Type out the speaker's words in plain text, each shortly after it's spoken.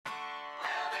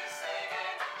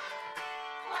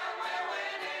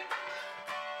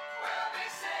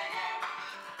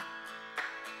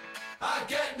I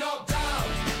get knocked down,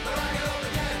 but I get up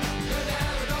again. You're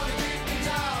never gonna keep me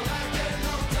down. I get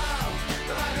knocked down,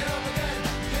 but I get up again.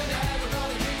 You're never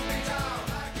gonna keep me down.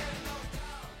 I get knocked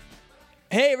down.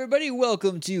 Hey everybody,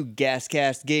 welcome to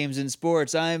Gascast Games and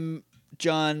Sports. I'm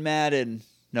John Madden.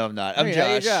 No, I'm not. I'm Hey,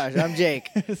 Josh. Hey, Josh. I'm Jake.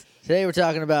 Today we're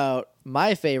talking about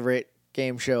my favorite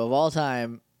game show of all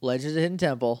time, Legends of Hidden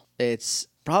Temple. It's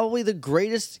probably the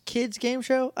greatest kids game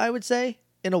show, I would say,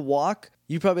 in a walk.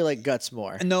 You probably like Guts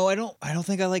more. No, I don't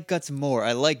think I like Guts more.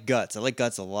 I like Guts. I like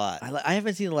Guts a lot. I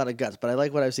haven't seen a lot of Guts, but I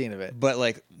like what I've seen of it. But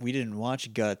like, we didn't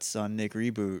watch Guts on Nick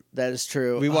Reboot. That is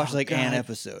true. We watched Oh, an God.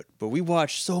 episode, but we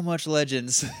watched so much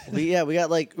Legends. We got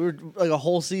like a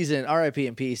whole season. R.I.P.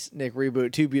 in peace, Nick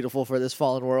Reboot. Too beautiful for this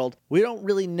fallen world. We don't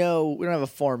really know. We don't have a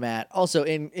format. Also,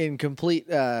 in complete.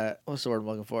 What's the word I'm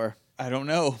looking for? I don't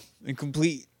know.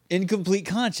 Incomplete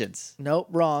conscience. Nope,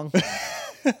 wrong.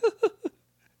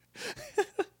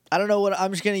 I don't know what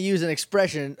I'm just going to use an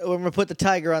expression. We're going to put the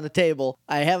tiger on the table.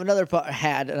 I have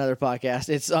had another podcast.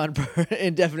 It's on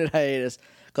indefinite hiatus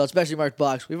called Specially Marked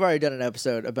Box. We've already done an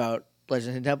episode about Legends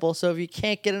of Hidden Temple. So if you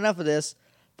can't get enough of this,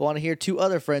 but want to hear two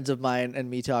other friends of mine and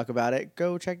me talk about it,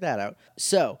 go check that out.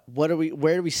 So where do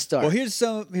we start? Well, here's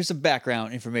some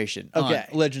background information Okay.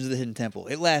 on Legends of the Hidden Temple.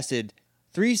 It lasted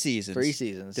 3 seasons. 3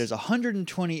 seasons. There's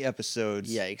 120 episodes.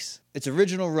 Yikes. Its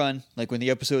original run, like when the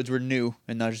episodes were new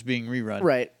and not just being rerun.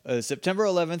 Right. September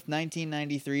 11th,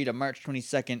 1993 to March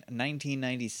 22nd,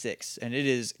 1996. And it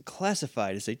is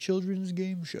classified as a children's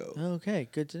game show. Okay,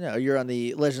 good to know. You're on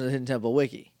the Legends of the Hidden Temple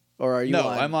wiki, or are you No,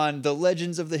 on? I'm on the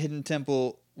Legends of the Hidden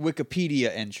Temple Wikipedia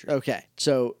entry. Okay,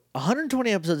 so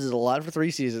 120 episodes is a lot for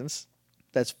 3 seasons.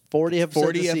 That's 40 episodes.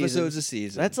 40 a episodes season. a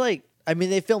season. That's like, I mean,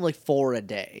 they film like 4 a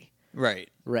day, Right.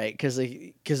 right? Because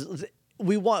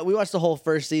we watched the whole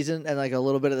first season and like a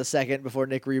little bit of the second before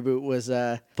Nick Reboot was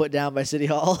put down by City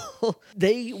Hall.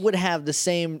 They would have the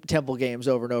same temple games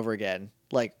over and over again.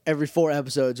 Like every 4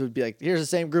 episodes would be like, here's the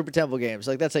same group of temple games.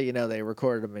 Like that's how you know they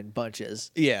recorded them in bunches.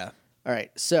 Yeah. All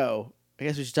right, so I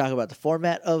guess we should talk about the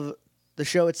format of the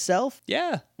show itself.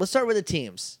 Yeah. Let's start with the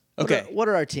teams. Okay. What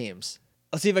are our teams?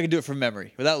 Let's see if I can do it from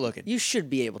memory without looking. You should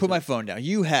be able Put to. my phone down.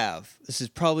 You have, this is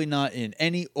probably not in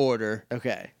any order,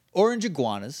 Okay. orange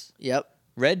iguanas, Yep.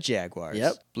 red jaguars,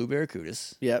 Yep. blue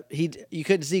barracudas. Yep. You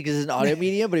couldn't see because it's an audio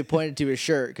medium, but he pointed to his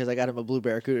shirt because I got him a Blue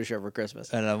Barracuda shirt for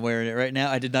Christmas. And I'm wearing it right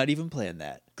now. I did not even plan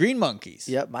that. Green monkeys.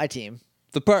 Yep. My team.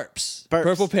 The perps. Perps.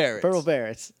 Purple parrots. Purple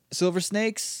Parrots. Silver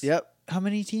snakes. Yep. How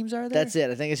many teams are there? That's it.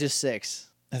 I think it's just 6.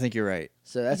 I think you're right.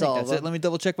 So that's I think all that's of it. them. Let me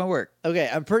double check my work. Okay.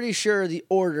 I'm pretty sure the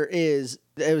order is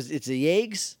it's the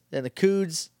Yeggs, then the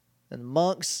Coods, then the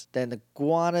Monks, then the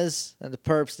Iguanas, then the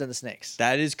Perps, then the Snakes.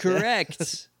 That is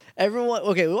correct. Everyone,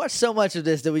 okay, we watched so much of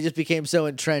this that we just became so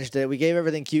entrenched that we gave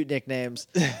everything cute nicknames.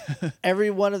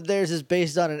 Every one of theirs is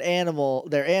based on an animal,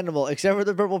 their animal, except for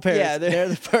the purple parrots. Yeah, they're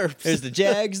the perps. There's the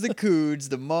jags, the coods,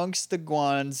 the monks, the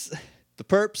guans, the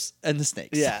perps, and the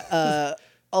snakes. Yeah.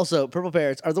 Also, purple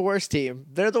parrots are the worst team.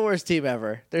 They're the worst team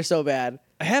ever. They're so bad.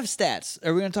 I have stats.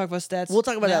 Are we going to talk about stats? We'll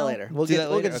talk about now? that later. We'll Do get that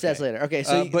we'll get later? to stats Okay. later. Okay,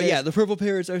 so But yeah, the purple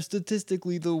parrots are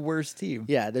statistically the worst team.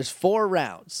 yeah, there's 4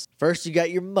 rounds. First, you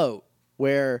got your moat,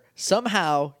 where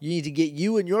somehow you need to get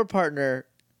you and your partner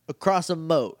across a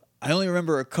moat. I only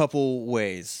remember a couple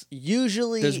ways.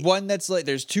 Usually, There's one that's like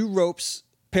there's 2 ropes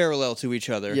parallel to each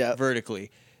other Yeah.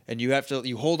 vertically, and you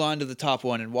hold on to the top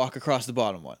one and walk across the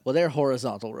bottom one. well, they're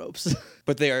horizontal ropes.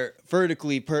 But they are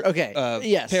vertically Okay.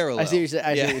 Yes. parallel. I see what you're saying.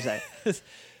 Yeah. I see what you're saying.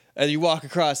 And you walk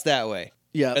across that way.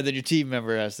 Yeah. And then your team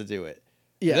member has to do it.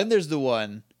 Yeah. Then there's the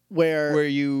one Where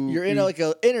you're in like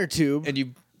an inner tube. and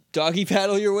you doggy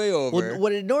paddle your way over. Well,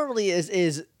 what it normally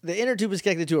is the inner tube is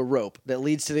connected to a rope that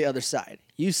leads to the other side.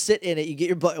 You sit in it, you get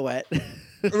your butt wet.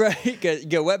 Right, you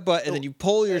get a wet butt, and then you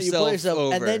pull yourself,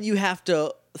 over. and then you have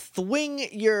to thwing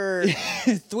your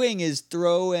Thwing is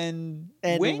throw and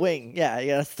wing. Yeah, you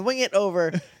gotta thwing it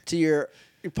over to your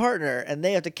partner, and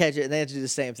they have to catch it, and they have to do the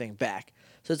same thing back.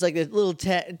 So it's like this little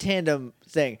tandem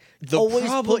thing. The Always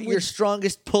problem put your with-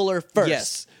 strongest puller first.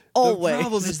 Yes. Always. The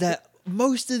problem is that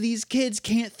most of these kids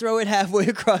can't throw it halfway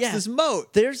across Yeah. this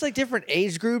moat. There's like different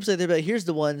age groups. Like they're like, here's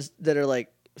the ones that are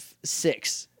like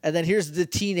 6, and then here's the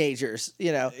teenagers.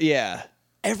 You know, Yeah.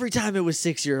 every time it was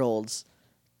 6-year-olds,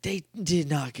 they did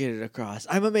not get it across.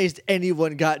 I'm amazed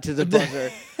anyone got to the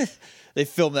buzzer. They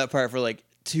filmed that part for like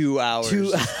 2 hours.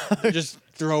 2 Just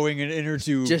throwing an inner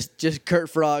tube. just Kurt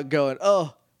Frog going,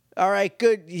 oh, all right,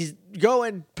 good. He's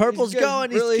going. Purple's He's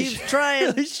going. really- He keeps trying.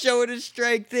 really showing his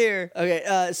strength there.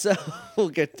 Okay, so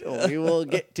we will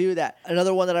get to that.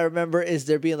 Another one that I remember is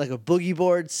there being like a boogie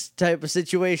boards type of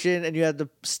situation, and you have to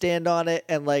stand on it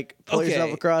and like pull yourself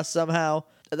Okay. across somehow.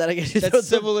 And then I guess you throw That's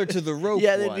the- similar to the rope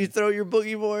Yeah, one. then you throw your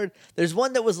boogie board. There's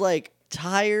one that was like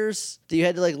tires that you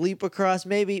had to like leap across.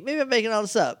 Maybe I'm making all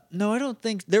this up. No, I don't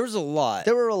think there was a lot.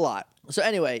 There were a lot. So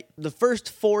anyway, the first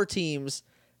 4 teams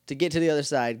to get to the other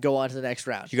side go on to the next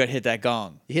round. You got to hit that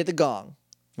gong, You hit the gong.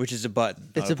 which is a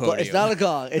button. It's not a podium. it's not a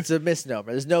gong. It's a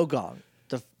misnomer. There's no gong.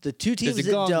 The two teams There's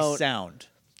a that gong don't sound.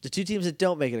 the 2 teams that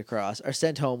don't make it across are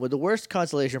sent home with the worst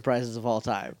consolation prizes of all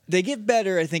time. They get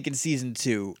better, I think, in season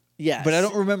 2. Yes. But I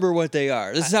don't remember what they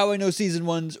are. This is how I know season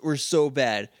 1s were so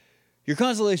bad. Your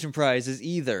consolation prize is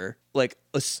either like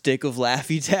a stick of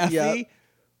Laffy Taffy Yep.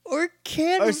 or a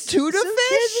can Or of tuna some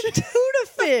fish. cans of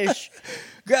tuna fish.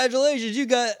 Congratulations, you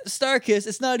got Starkiss.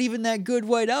 It's not even that good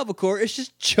white albacore. It's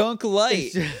just chunk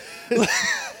light.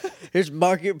 Here's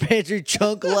Market Pantry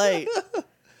Chunk Light.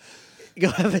 Go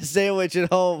have a sandwich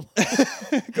at home.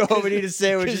 Go home and eat a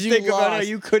sandwich. 'Cause Just you think about how lost.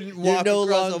 you couldn't walk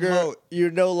across a moat. You're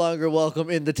no longer welcome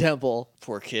in the temple.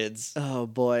 Poor kids. Oh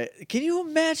boy, can you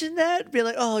imagine that? Being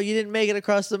like, oh, you didn't make it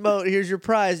across the moat. Here's your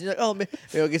prize. And you're like, oh, maybe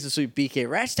I'll get some sweet BK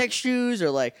Ratch shoes or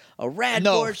like a rad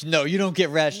No, board. no, you don't get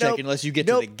Ratch Nope. unless you get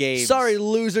Nope. to the game. Sorry,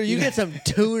 loser. You get some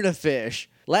tuna fish.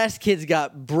 Last kid's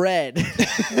got bread.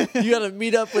 You gotta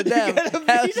meet up with them. gotta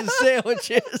Have meet some up.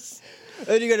 sandwiches.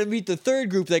 And you got to meet the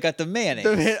third group that got the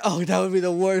mayonnaise. Oh, that would be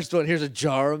the worst one. Here's a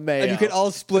jar of mayo. And you can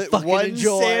all split Fucking one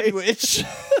enjoy. sandwich.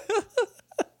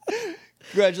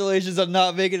 Congratulations on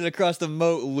not making it across the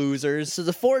moat, losers. So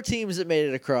the 4 teams that made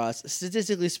it across,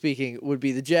 statistically speaking, would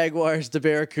be the Jaguars, the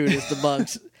Barracudas, the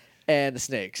Monks, and the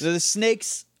Snakes. The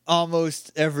snakes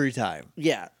almost every time.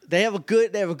 Yeah, they have a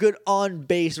good on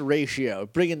base ratio,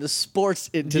 bringing the sports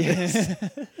into this.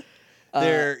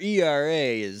 Their ERA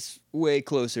is way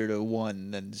closer to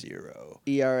 1 than 0.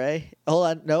 ERA. Hold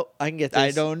on, no, I can get this.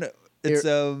 I don't. It's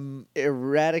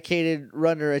Eradicated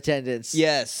runner attendance.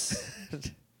 yes.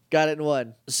 Got it in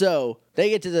 1. So they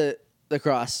get to the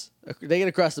cross. They get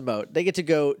across the moat. They get to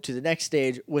go to the next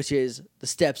stage, which is the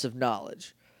steps of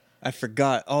knowledge. I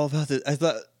forgot all about this. I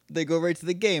thought they go right to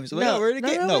the games. No, We're in a no,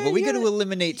 game. no, No, man, but we you got to gotta-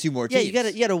 eliminate 2 more Yeah,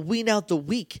 teams. you gotta wean out the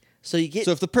weak. So you get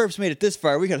So if the perps made it this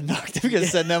far, we got to knock them. We got to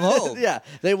send them home. yeah,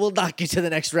 they will knock you to the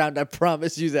next round. I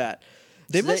promise you that.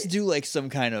 They So must do like some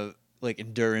kind of like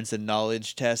endurance and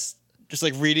knowledge test, just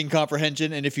like reading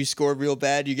comprehension. And if you score real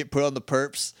bad, you get put on the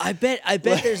perps. I bet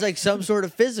there's like some sort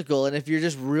of physical, and if you're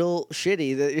just real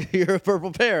shitty, that you're a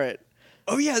purple parrot.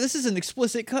 Oh yeah, this is an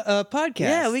explicit podcast.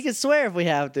 Yeah, we can swear if we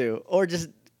have to, or just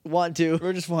want to.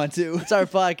 or just want to. It's our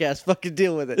podcast. Fucking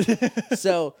deal with it.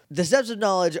 So the steps of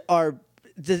knowledge are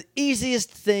the easiest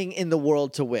thing in the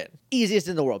world to win. Easiest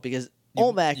in the world because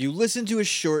Olmec. You listen to a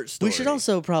short story. We should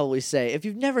also probably say, if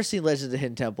you've never seen Legends of the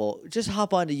Hidden Temple, just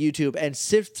hop onto YouTube and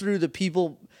sift through the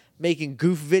people making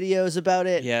goof videos about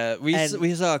it. Yeah, And-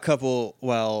 we saw a couple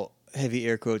while heavy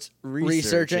air quotes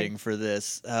researching for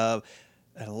this. And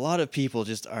a lot of people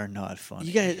just are not funny.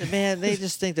 You guys, man, they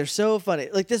just think they're so funny.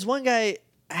 Like this one guy,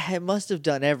 I must have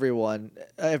done every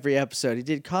episode. He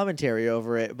did commentary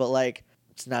over it, but like,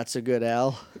 it's not so good,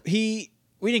 Al. We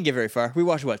didn't get very far. We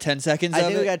watched what 10 seconds I of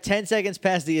think it. we got 10 seconds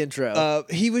past the intro.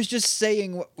 He was just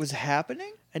saying what was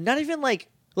happening. And not even like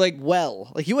Like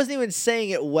well. Like he wasn't even saying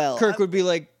it well. Kirk would be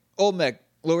like, Olmec,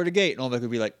 lower the gate. And Olmec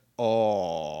would be like,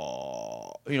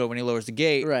 oh. You know, when he lowers the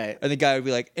gate. Right. And the guy would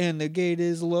be like, and the gate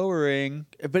is lowering.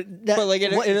 But like,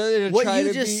 it'll what try you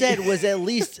to just be- said was at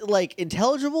least like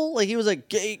intelligible. Like he was like,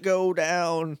 gate go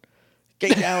down.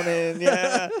 Gate down in,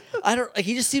 yeah. I don't like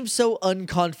he just seems so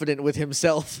unconfident with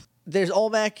himself. There's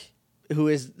Olmec, who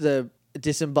is the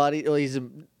disembodied well,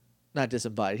 not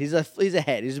disembodied. He's a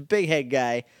head. He's a big head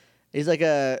guy. He's like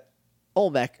a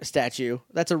Olmec statue.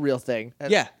 That's a real thing.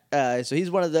 Yeah. So he's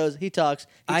one of those. He talks.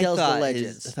 He tells the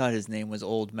legends. I thought his name was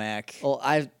Old Mac. Well,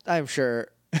 I'm sure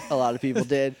a lot of people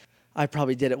did. I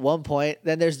probably did at one point.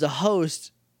 Then there's the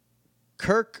host,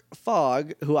 Kirk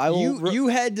Fogg, who I will. You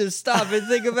had to stop and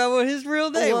think about what his real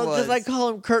name well, was. because I call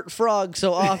him Kurt Frog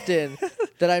so often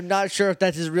that I'm not sure if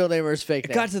that's his real name or his fake It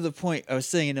name. got to the point I was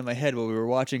saying it in my head while we were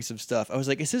watching some stuff. I was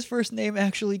like, is his first name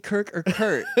actually Kirk or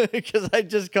Kurt? Because I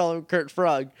just call him Kurt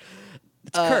Frog.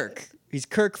 It's Kirk. He's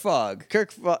Kirk Fogg.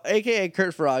 Kirk, aka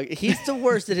Kurt Frog. He's the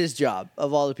worst at his job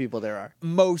of all the people there are.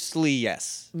 Mostly,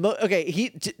 yes.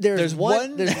 Okay, There's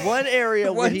one- there's one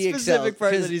area where One he excels. specific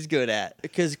part that he's good at.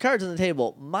 Because cards on the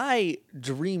table, my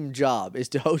dream job is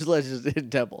to host Legends of the Hidden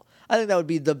Temple. I think that would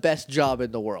be the best job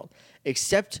in the world.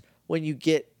 Except when you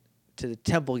get to the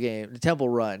temple game, the temple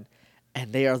run,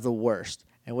 and they are the worst.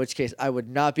 In which case, I would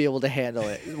not be able to handle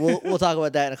it. We'll talk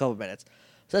about that in a couple minutes.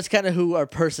 So that's kind of who our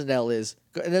personnel is.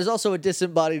 And there's also a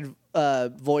disembodied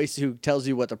voice who tells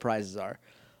you what the prizes are.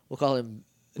 We'll call him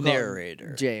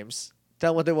Narrator. James.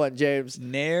 Tell them what they want, James.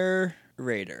 Nair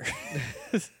Raider.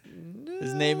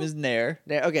 His name is Nair.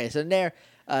 Nair. Okay, so Nair,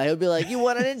 he'll be like, "You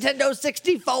want a Nintendo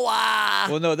 64?"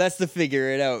 Well, no, that's the figure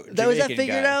it out. That was that Jamaican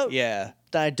figured guy. out? Yeah.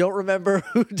 I don't remember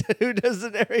who does the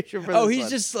narration for this Oh, he's one.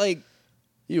 just like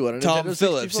You want a Tom Nintendo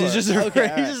Phillips. 64? He's just a, Okay,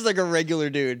 all he's right. just like a regular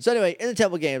dude. So anyway, in the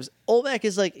temple games, Olmec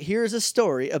is like, here's a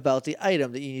story about the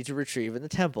item that you need to retrieve in the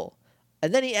temple.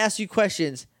 And then he asks you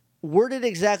questions worded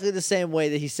exactly the same way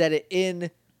that he said it in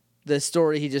the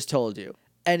story he just told you.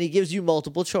 And he gives you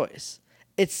multiple choice.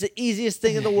 It's the easiest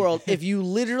thing in the world. If you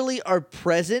literally are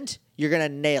present, you're going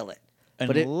to nail it.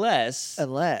 Unless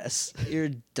Unless you're a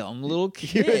dumb little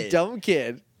kid. you're a dumb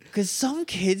kid. Because some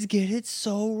kids get it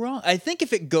so wrong. I think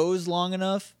if it goes long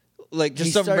enough, like just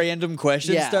He some start- random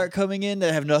questions Yeah. start coming in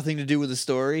that have nothing to do with the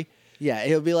story. Yeah,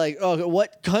 he'll be like, "Oh,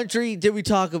 what country did we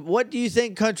talk about? What do you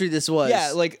think country this was?"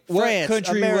 Yeah, like France, what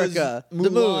country America, was the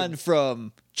Mulan moon.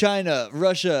 from? China,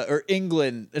 Russia, or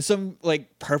England? And some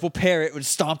like purple parrot would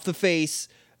stomp the face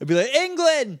and be like,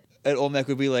 England! And Olmec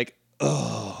would be like,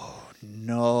 oh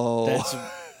no.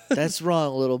 That's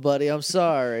wrong, little buddy. I'm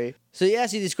sorry. So he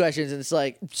asks you these questions, and it's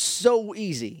like so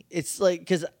easy. It's like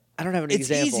because I don't have any It's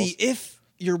examples. easy if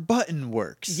your button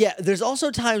works. Yeah, there's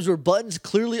also times where buttons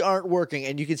clearly aren't working,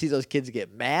 and you can see those kids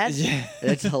get mad. Yeah.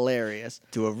 And it's hilarious.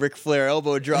 Do a Ric Flair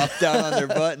elbow drop down on their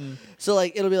button. So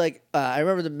like it'll be like I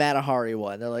remember the Matahari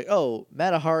one. They're like, "Oh,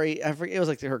 Matahari." I forget it was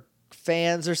like her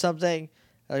fans or something.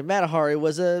 Like Matahari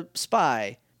was a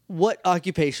spy. What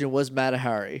occupation was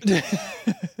Matahari?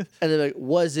 And they're like,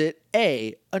 was it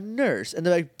a nurse? And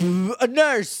they're like, a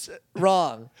nurse.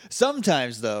 Wrong.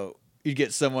 Sometimes though, you'd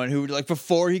get someone who like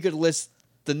before he could list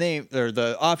the name or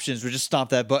the options would just stomp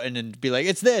that button and be like,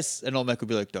 it's this. And Olmec would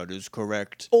be like, that is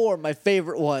correct. Or my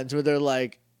favorite ones where they're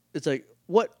like, it's like,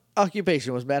 what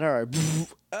occupation was Matahari?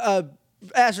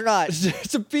 Astronaut.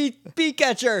 It's a bee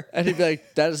catcher. And he'd be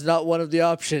like, that is not one of the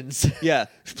options. Yeah.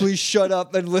 Please shut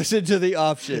up and listen to the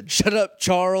option. Shut up,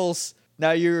 Charles.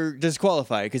 Now you're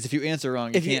disqualified because if you answer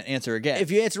wrong, you If you- can't answer again. If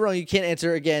you answer wrong, you can't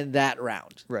answer again that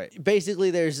round. Right. Basically,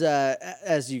 there's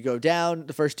as you go down,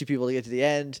 the first two people to get to the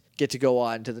end get to go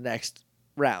on to the next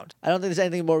round. I don't think there's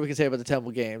anything more we can say about the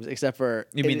Temple Games except for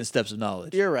you it mean is- the steps of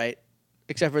knowledge. You're right.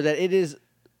 Except for that it is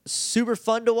super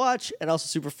fun to watch and also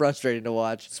super frustrating to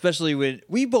watch. Especially when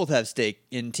we both have stake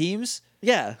in teams.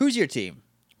 Yeah. Who's your team?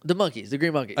 The monkeys, the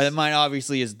green monkeys. Mine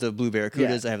obviously is the Blue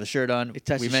Barracudas. Yeah. I have the shirt on. It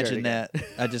touched We the shirt mentioned again. that.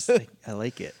 I just I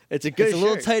like it. It's a good It's a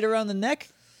little shirt. tight around the neck,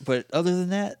 but other than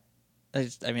that, I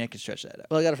can stretch that out.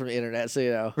 Well, I got it from the internet, so you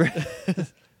know.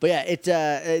 But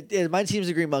yeah, my team's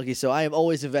the green monkeys, so I am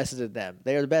always invested in them.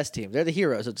 They are the best team. They're the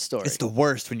heroes of the story. It's the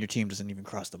worst when your team doesn't even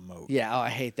cross the moat. Yeah, I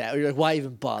hate that. You're like, why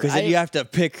even bother? Because then you have to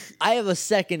pick. I have a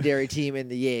secondary team in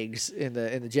the Yigs in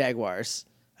the Jaguars.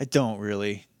 I don't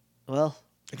really. Well,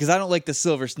 Because I don't like the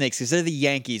Silver Snakes because they're the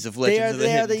Yankees of they Legends are of the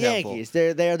they are the Hidden Temple. Yankees.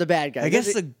 They are the bad guys. I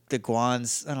guess They're the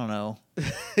Guans, I don't know.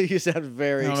 you sound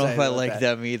very. I don't know excited if I about like that.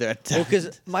 them either. Well,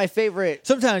 because my favorite.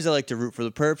 Sometimes I like to root for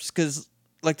the Perps because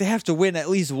like they have to win at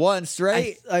least once,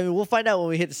 right? I mean, we'll find out when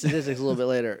we hit the statistics a little bit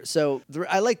later. So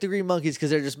I like the Green Monkeys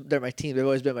because they're my team. They've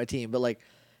always been my team. But like,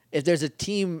 if there's a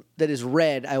team that is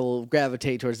red, I will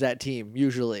gravitate towards that team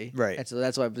usually. Right. And so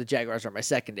that's why the Jaguars are my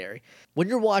secondary. When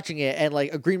you're watching it and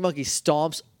like a Green Monkey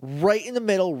stomps right in the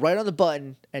middle, right on the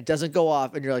button, and it doesn't go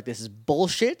off, and you're like, this is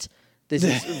bullshit. This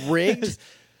is rigged.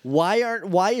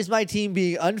 Why is my team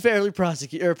being unfairly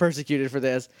persecuted for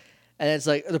this? And it's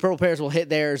like the Purple Parrots will hit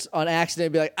theirs on accident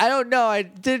and be like, I don't know, I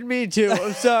didn't mean to.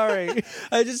 I'm sorry.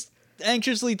 I just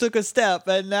anxiously took a step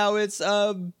and now it's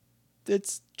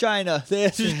China. The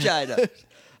answer's China.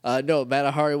 No,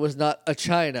 Matahari was not a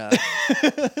China.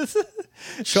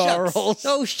 Charles. Shucks.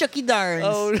 Oh, shucky darns.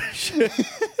 Oh, shit.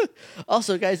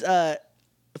 Also, guys,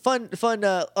 fun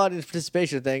audience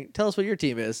participation thing. Tell us what your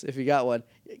team is if you got one,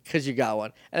 because you got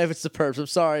one. And if it's the Perps, I'm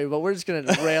sorry, but we're just gonna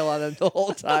rail on them the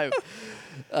whole time.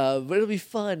 But it'll be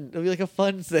fun. It'll be like a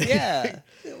fun thing. Yeah.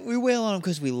 We wail on them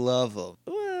because we love them.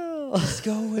 Well, Let's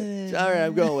go with it. all right,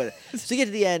 I'm going with it. So you get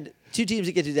to the end. Two teams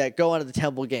that get to that go on to the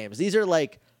Temple Games. These are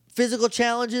like physical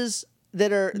challenges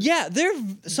that are. Yeah,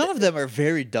 some of them are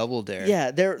very double dare.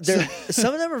 Yeah, they're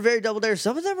some of them are very double dare.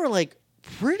 Some of them are like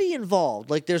pretty involved.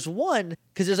 Like there's one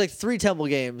because there's like 3 Temple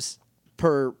Games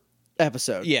per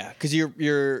episode. Yeah, because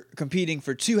you're competing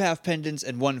for 2 half pendants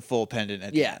and 1 full pendant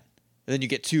at the Yeah. end. And then you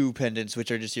get 2 pendants,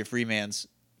 which are just your free mans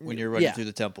when you're running Yeah. through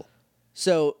the temple.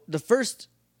 So the first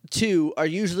 2 are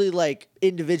usually like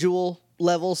individual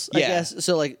levels, I Yeah. guess.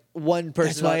 So like one person.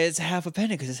 That's why it's half a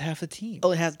pendant, because it's half a team.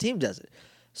 only half the team does it.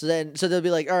 So they'll be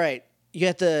like, all right, you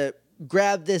have to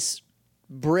grab this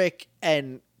brick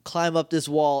and climb up this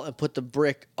wall and put the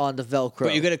brick on the Velcro.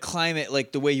 But you got to climb it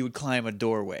like the way you would climb a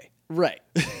doorway. right.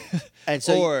 And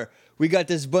so Or we got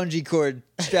this bungee cord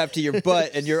strapped to your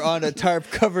butt and you're on a tarp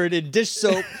covered in dish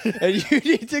soap and you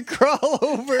need to crawl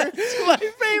over. it's my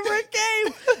favorite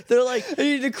game. They're like, You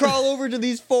need to crawl over to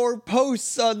these 4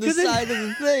 posts on the 'Cause it- side of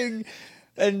the thing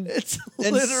and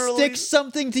and literally- stick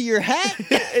something to your hat.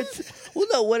 well,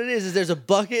 no, what it is there's a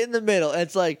bucket in the middle, and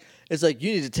it's like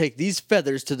you need to take these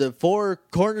feathers to the 4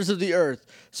 corners of the earth.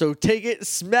 So take it,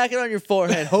 smack it on your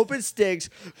forehead, hope it sticks,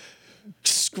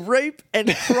 scrape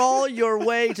and crawl your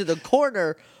way to the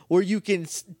corner where you can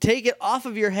take it off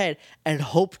of your head and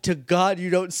hope to God you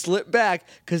don't slip back.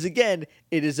 Because again,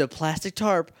 it is a plastic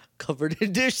tarp covered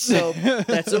in dish soap.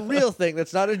 That's a real thing.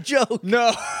 That's not a joke.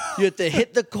 No. You have to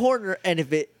hit the corner, and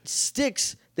if it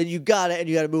sticks, then you got it, and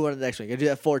you got to move on to the next one. You got to do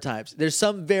that 4 times. There's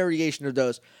some variation of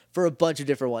those for a bunch of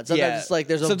different ones. Sometimes it's like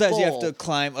there's a Sometimes you have bowl. to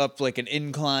climb up like an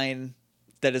incline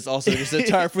that is also just a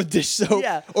tarp with dish soap.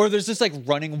 Yeah. Or there's just like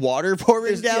running water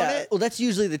pouring down Yeah, it. well, that's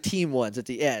usually the team ones at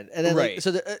the end, and then Right.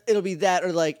 it'll be that,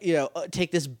 or like take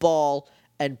this ball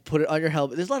and put it on your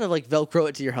helmet. There's a lot of like Velcro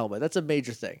it to your helmet. That's a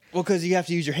major thing. Well, because you have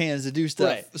to use your hands to do stuff.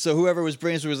 Right. So whoever was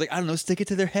brainstorming was like, I don't know, stick it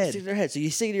to their head. Stick to their head. So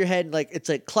you stick it to your head, and like it's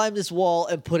like climb this wall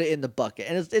and put it in the bucket,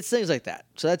 and it's things like that.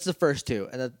 So that's the first 2,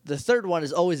 and the third one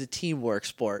is always a teamwork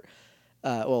sport.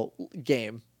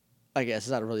 Game, I guess.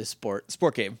 It's not really a sport.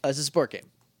 Sport game. It's a sport game.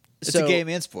 It's a game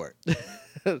and sport.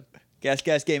 Gas,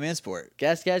 game and sport.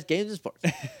 Gas, games and sports.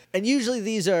 And usually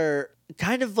these are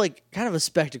kind of a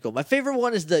spectacle. My favorite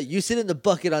one is you sit in the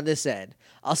bucket on this end.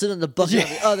 I'll sit in the bucket on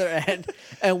the other end,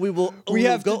 and we will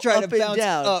have go to try up to and bounce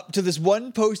down. up to this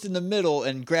one post in the middle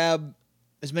and grab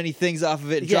as many things off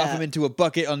of it and drop Yeah. them into a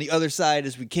bucket on the other side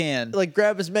as we can. Like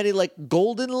grab as many like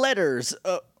golden letters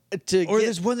to Or get.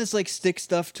 there's one that's like stick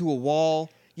stuff to a wall.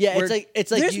 Yeah, where-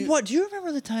 it's like there's you- what? Do you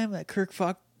remember the time that Kirk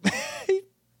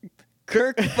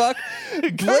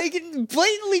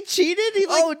blatantly cheated? He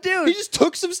Oh, dude. he just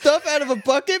took some stuff out of a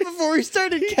bucket before he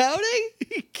started counting.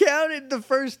 He counted the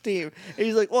first team. And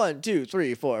he's like 1, 2,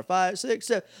 3, 4, 5, 6,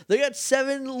 7. They got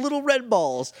 7 little red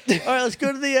balls. All right, let's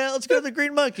go to the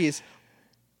green monkeys.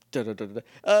 1,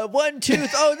 2.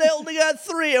 Oh, they only got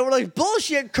 3, and we're like,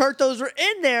 bullshit, Kurt. Those were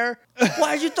in there.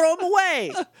 Why'd you throw them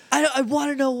away? I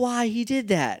want to know why he did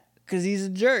that. Because he's a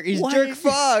jerk. He's Why Jerk did-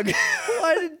 Frog.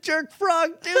 Why did Jerk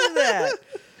Frog do that?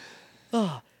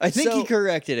 I think he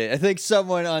corrected it. I think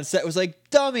someone on set was like,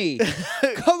 dummy,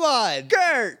 come on.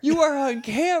 Kurt. You are on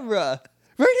camera.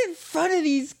 Right in front of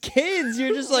these kids.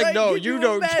 You're just like, Right, no, could you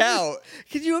don't imagine- count.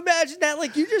 Can you imagine that?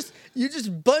 Like you just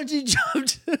bungee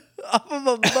jumped off of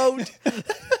a boat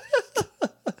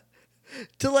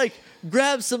to like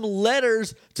grab some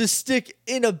letters to stick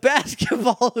in a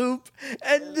basketball hoop,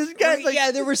 and this guy's like, yeah,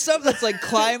 there were some that's like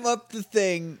climb up the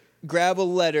thing, grab a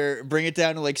letter, bring it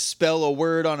down, and like spell a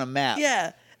word on a map.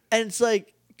 yeah, and it's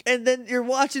like, and then you're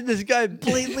watching this guy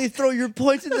blatantly throw your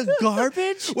points in the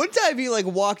garbage. One time he like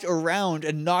walked around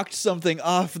and knocked something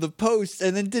off the post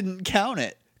and then didn't count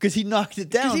it because he knocked it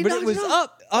down, he but knocked it was it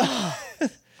up.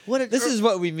 What a, This is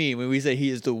what we mean when we say he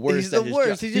is the worst. He's the at his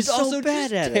worst. job. He's just so also bad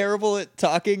just at it. terrible at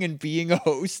talking and being a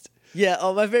host. yeah.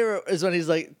 Oh, my favorite is when he's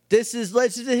like, "This is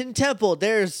Legends of the Hidden Temple.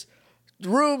 There's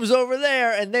rooms over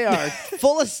there, and they are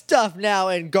full of stuff now.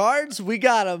 And guards, we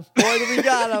got them. Boy, do we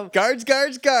got them. Guards.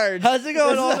 How's it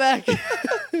going, Olmec?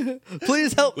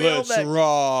 Please help me, Olmec.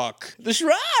 rock. The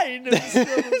shrine.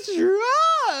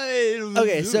 Right.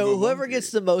 Okay, so whoever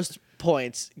gets the most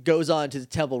points goes on to the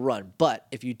temple run. But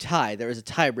if you tie, there is a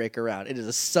tiebreaker round. It is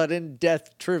a sudden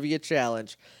death trivia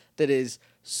challenge that is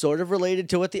sort of related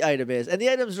to what the item is. And the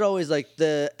items are always like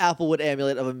the Applewood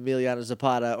amulet of Emiliano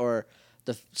Zapata or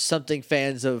the something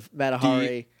fans of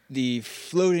Matahari. the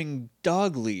floating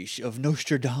dog leash of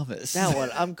Nostradamus. That one,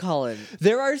 I'm calling.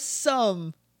 There are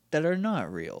some that are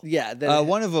not real. Yeah.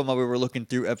 One of them, while we were looking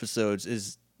through episodes,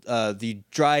 is the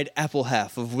dried apple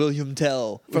half of William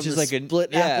Tell, which From is the like a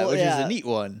split apple, which is yeah. a neat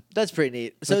one. That's pretty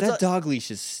neat. So it's that all- dog leash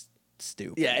is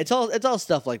stupid. Yeah, it's all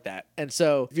stuff like that. And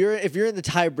so if you're in the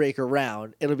tiebreaker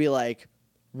round, it'll be like,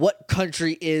 what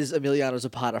country is Emiliano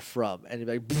Zapata from? And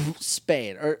you'll be like,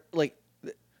 Spain, or like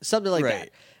something like that.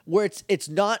 Right. Where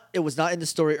it was not in the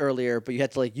story earlier, but you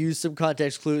had to like use some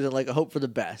context clues and like hope for the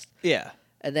best. Yeah.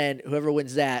 And then whoever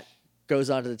wins that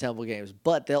goes on to the Temple Games.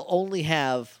 But they'll only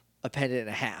have a pendant and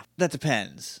a half. That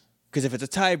depends. Because if it's a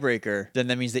tiebreaker, then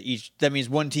that means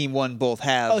one team won both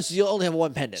halves. Oh, so you'll only have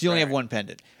one pendant. So you only right, have one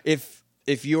pendant.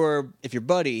 If your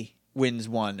buddy wins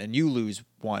one and you lose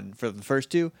one for the first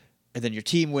two, and then your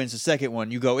team wins the second one,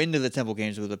 you go into the Temple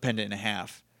Games with a pendant and a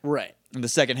half. Right. And the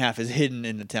second half is hidden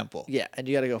in the temple. Yeah, and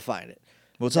you got to go find it.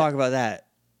 We'll talk about that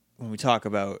when we talk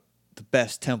about the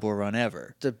best temple run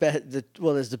ever.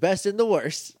 There's the best and the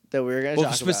worst that we were going to Well,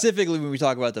 talk specifically when we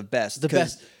talk about the best. about. The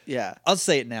 'cause best, yeah. I'll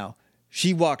say it now.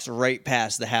 She walks right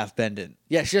past the half bendant.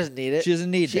 Yeah, she doesn't need it. She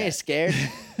doesn't need She that. ain't scared.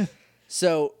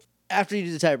 So after you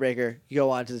do the tiebreaker, you go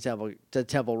on to the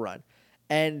temple run.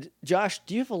 And Josh,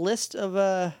 do you have a list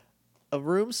of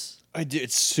rooms? I do.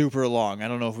 It's super long. I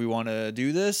don't know if we want to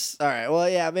do this. All right. Well,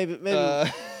 yeah, maybe Uh,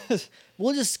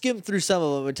 we'll just skim through some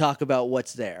of them and talk about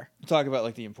what's there. talk about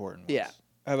like the important ones. Yeah.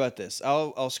 How about this?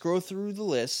 I'll scroll through the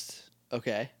list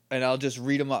Okay. and I'll just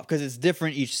read them off because it's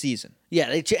different each season. Yeah,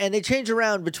 they change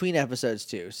around between episodes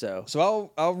too. So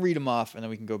So I'll read them off and then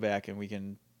we can go back and we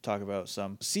can talk about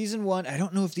some. Season 1. I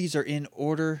don't know if these are in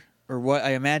order or what.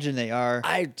 I imagine they are.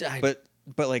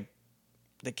 But like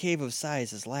the Cave of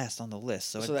Sighs is last on the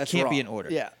list, so it that's can't be wrong. in order.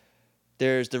 Yeah.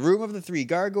 There's the Room of the Three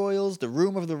Gargoyles, the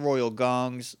Room of the Royal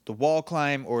Gongs, the Wall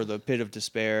Climb, or the Pit of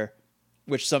Despair,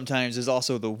 which sometimes is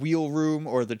also the Wheel Room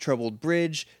or the Troubled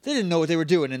Bridge. They didn't know what they were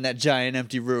doing in that giant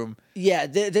empty room. Yeah,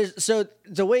 there's so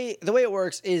the way it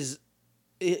works is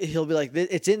he'll be like,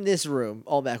 it's in this room.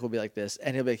 Olmec will be like this,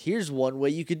 and he'll be like, here's one way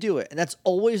you could do it, and that's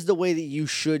always the way that you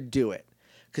should do it.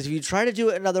 Because if you try to do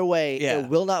it another way, Yeah. it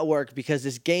will not work because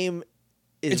this game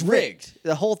is It's rigged.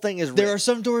 The whole thing is rigged. There are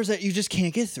some doors that you just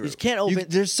can't get through. You just can't open-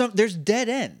 There's dead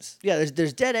ends. Yeah,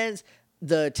 there's dead ends.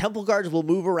 The temple guards will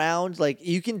move around. Like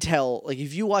you can tell, like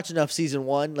if you watch enough season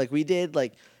 1, like we did,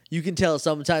 like you can tell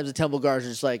sometimes the temple guards are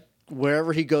just like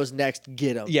wherever he goes next,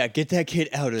 get him. Yeah, get that kid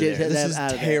out of Get there. them This is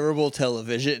out of there. terrible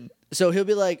television. So he'll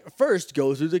be like, first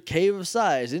go through the Cave of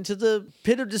Sighs into the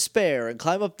Pit of Despair and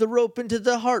climb up the rope into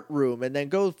the Heart Room and then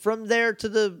go from there to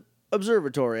the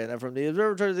observatory and then from the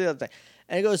observatory to the other thing.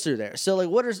 And it goes through there. So like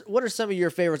what are some of your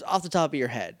favorites off the top of your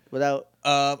head? Without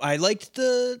I liked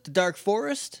the Dark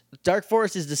Forest Dark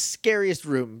Forest is the scariest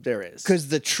room there is. because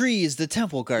the tree is the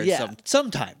temple guard. Yeah.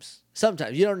 Sometimes.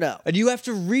 Sometimes you don't know. And you have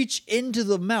to reach into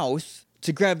the mouth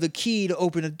to grab the key to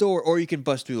open a door, or you can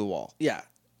bust through the wall. Yeah.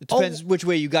 It depends which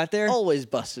way you got there. Always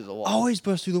bust through the wall. Always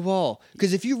bust through the wall.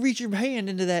 Because if you reach your hand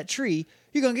into that tree,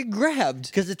 you're going to get grabbed.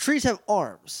 Because the trees have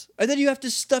arms. And then you have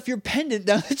to stuff your pendant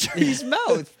down the tree's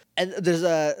mouth. And there's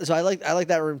so I like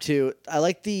that room too. I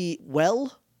like the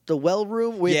well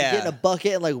room where you have to get in a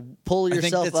bucket and like pull I think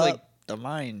yourself that's up. like the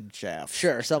mine shaft.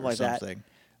 Sure, something or like that. something.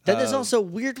 Then there's also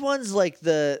weird ones like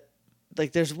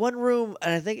there's one room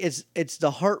and I think it's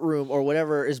the heart room or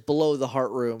whatever is below the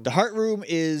heart room. The heart room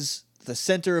is the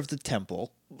center of the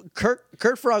temple.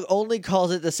 Kurt Frog only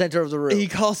calls it the center of the room. He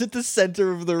calls it the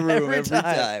center of the room every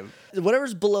time.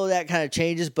 Whatever's below that kind of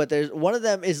changes, but there's one of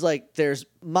them is like there's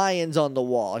Mayans on the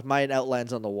wall, like Mayan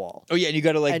outlines on the wall. Oh yeah, and you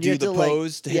got to like And you do have the to,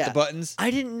 pose to hit the buttons. I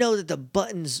didn't know that the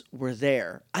buttons were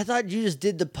there. I thought you just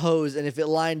did the pose, and if it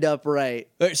lined up right,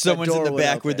 Someone's a in door the would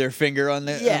back with open. their finger on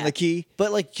the key.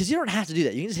 But like, because you don't have to do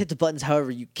that. You can just hit the buttons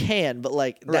however you can. But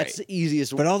like, that's Right. the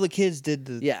easiest. But all the kids did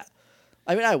the. yeah,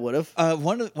 I mean, I would have.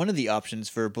 One of the options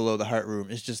for below the heart room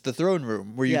is just the throne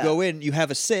room, where you Yeah. go in, you have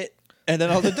a sit, and then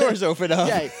all the doors open up.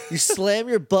 Yeah, you slam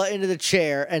your butt into the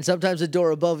chair, and sometimes the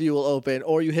door above you will open,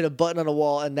 or you hit a button on a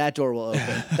wall, and that door will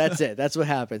open. That's it. That's what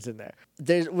happens in there.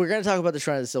 We're going to talk about the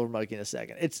Shrine of the Silver Monkey in a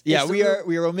second. We are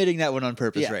omiting that one on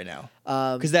purpose Yeah. right now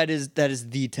because that is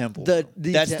the temple. The- room.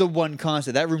 the That's te- the one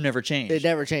constant. That room never changed. It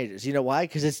never changes. You know why?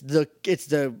 Because it's the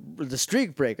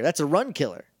streak breaker. That's a run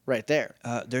killer right there.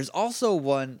 There's also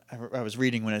one I was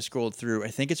reading when I scrolled through. I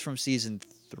think it's from season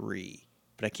 3,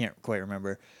 but I can't quite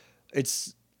remember.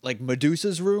 It's like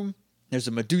Medusa's room. There's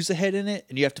a Medusa head in it,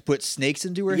 and you have to put snakes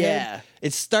into her Yeah. head.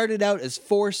 It started out as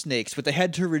 4 snakes, but they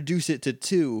had to reduce it to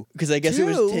 2 because I guess it 2?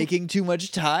 was taking too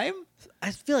much time.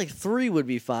 I feel like 3 would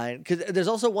be fine because there's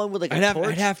also one with like a I'd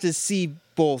torch. have to see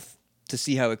both to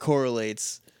see how it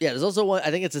correlates. Yeah, there's also one.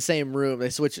 I think it's the same room. They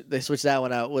switch that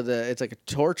one out with it's like a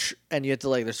torch, and you have to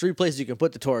like. There's 3 places you can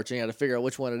put the torch, and you got to figure out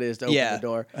which one it is to open the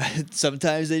door.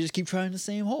 Sometimes they just keep trying the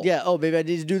same hole. Yeah. Oh, maybe I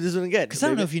need to do this one again. Because I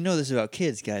don't know if you know this about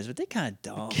kids, guys, but they're kind of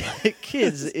dumb.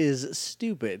 Kids is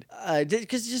stupid.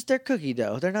 Because just they're cookie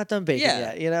dough. They're not done baking Yeah.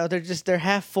 yet. You know, they're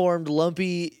half formed,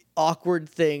 lumpy, awkward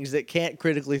things that can't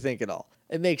critically think at all.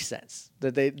 It makes sense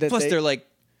that Plus, they're like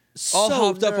all so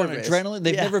hopped up on nervous. adrenaline.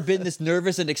 They've Yeah. never been this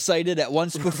nervous and excited at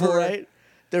once before. right.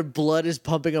 Their blood is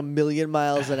pumping 1,000,000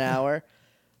 miles an hour.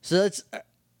 So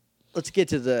let's get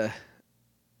to the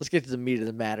meat of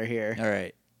the matter here. All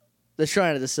right. The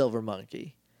Shrine of the Silver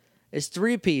Monkey. It's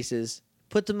 3 pieces.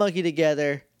 Put the monkey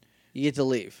together, you get to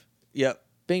leave. Yep.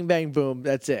 Bing bang boom,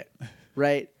 that's it.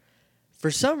 Right? For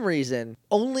some reason,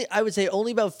 I would say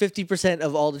only about 50%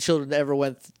 of all the children that ever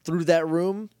went through that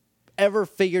room ever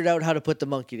figured out how to put the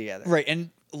monkey together. Right. And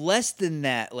less than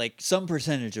that, like some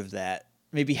percentage of that,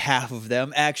 maybe half of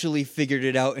them actually figured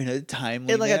it out in a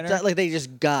timely And manner. like they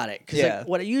just got it. 'Cause Yeah. like,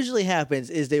 what usually happens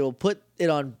is they will put it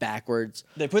on backwards.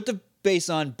 They put the base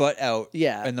on, butt out.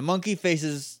 Yeah. And the monkey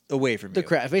faces away from The you.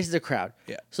 crowd faces the crowd.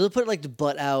 Yeah. So they'll put like the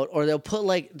butt out, or they'll put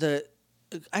like the.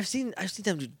 I've seen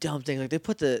them do dumb things. Like they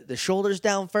put the shoulders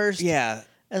down first. Yeah.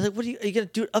 I was like, "What are you gonna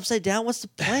do it upside down? What's the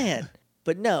plan?"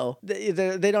 But no, they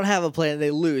don't have a plan. They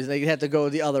lose. They have to go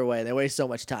the other way. They waste so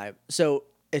much time. So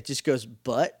it just goes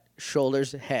butt,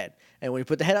 shoulders, head. And when you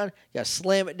put the head on, you gotta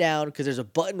slam it down because there's a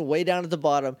button way down at the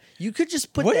bottom. You could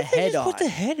just put What the if they head just on. put the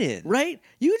head in? Right?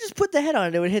 You could just put the head on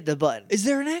and it would hit the button. Is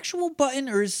there an actual button,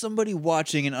 or is somebody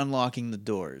watching and unlocking the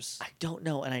doors? I don't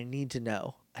know, and I need to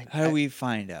know. How do we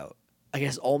find out? I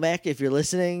guess Olmec, if you're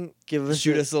listening, give us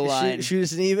Shoot us a line. Shoot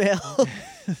us an email.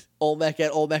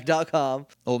 Olmec@olmec.com.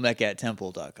 Olmec at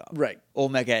temple.com. Right.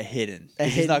 Olmec at hidden. At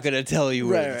He's hidden- not going to tell you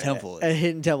where Right, the right, temple At is.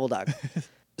 hiddentemple.com.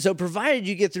 So provided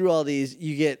you get through all these,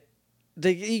 you get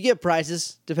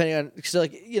prizes depending on, so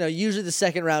like, usually the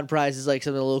second round prize is like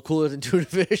something a little cooler than tuna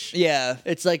fish. Yeah.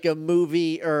 It's like a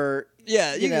movie or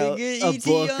Yeah, you know, can get a ET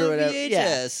book on or whatever.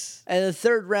 VHS. And the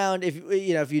third round,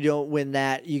 if you don't win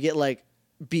that, you get like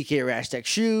BK Rashtag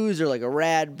shoes or like a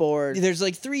rad board There's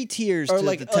like 3 tiers or to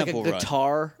like the a temple run.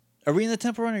 guitar. Are we in the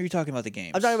temple run, or are you talking about the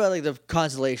games? I'm talking about like the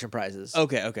consolation prizes.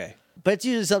 Okay. But it's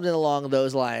usually something along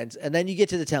those lines. And then you get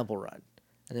to the temple run.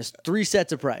 And there's 3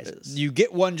 sets of prizes. You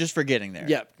get one just for getting there.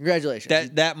 Yep.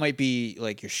 Congratulations. That might be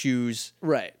like your shoes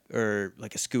right. or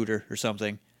like a scooter or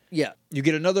something. Yeah. You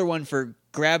get another one for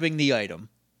grabbing the item.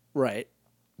 Right.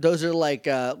 Those are like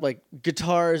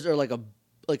guitars or like a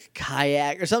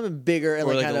kayak or something bigger and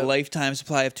Or like kind a of lifetime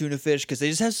supply of tuna fish, because they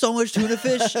just have so much tuna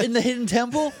fish in the hidden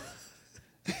temple.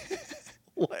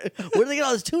 where do they get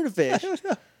all this tuna fish?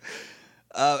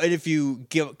 And if you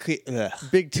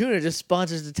Big Tuna just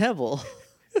sponsors the temple.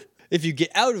 if you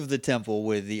get out of the temple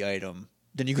with the item,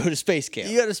 then you go to space camp.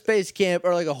 You go to space camp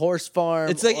or like a horse farm.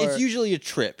 It's like or- it's usually a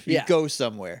trip. You Yeah. go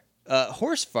somewhere.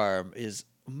 Horse farm is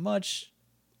much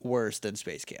worse than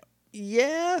space camp.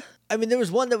 Yeah. I mean, there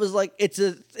was one that was like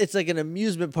it's like an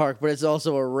amusement park, but it's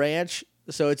also a ranch.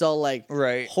 So it's all like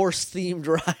Right. horse themed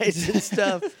rides and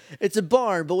stuff. It's a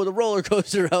barn, but with a roller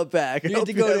coaster out back. I You need hope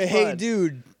to go have to Hey fun.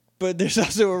 Dude, but there's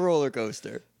also a roller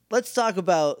coaster. Let's talk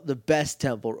about the best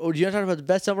temple. Oh, do you want to talk about the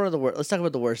best temple run or the worst? Let's talk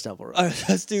about the worst temple run.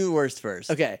 Let's do the worst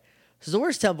first. Okay. So the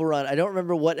worst temple run, I don't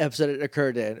remember what episode it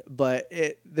occurred in, but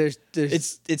there's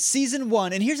It's season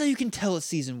 1, and here's how you can tell it's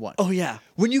season 1. oh yeah.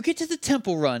 When you get to the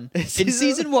temple run in Season-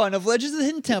 season 1 of Legends of the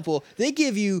Hidden Temple, they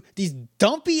give you these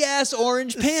dumpy ass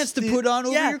orange pants to put on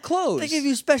over Yeah, your clothes. They give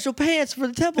you special pants for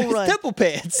the temple run. temple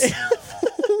pants.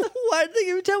 Why did they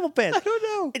give you temple pants? I don't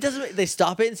know. It doesn't. They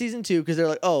stop it in season 2 because they're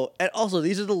like, oh, and also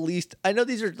these are the least. I know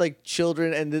these are like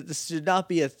children, and this should not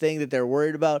be a thing that they're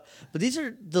worried about. But these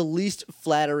are the least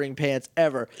flattering pants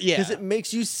ever. Yeah. because it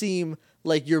makes you seem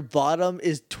like your bottom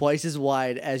is twice as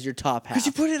wide as your top half. Because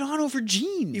you put it on over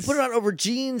jeans. You put it on over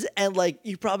jeans, and like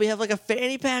you probably have like a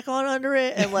fanny pack on under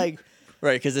it, and like.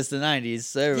 Right, because it's the 90s,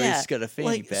 so everybody's got a fanny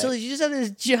like, pack. So you just have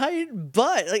this giant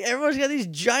butt. Like everyone's got these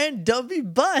giant dumpy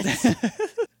butts.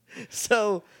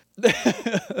 so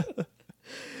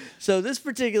this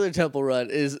particular temple run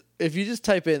is, if you just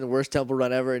type in the worst temple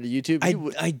run ever into YouTube,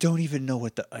 I don't even know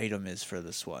what the item is for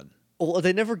this one. well,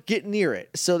 they never get near it,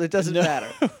 so it doesn't No. matter.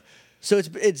 So it's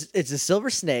the Silver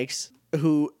Snakes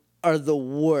who are the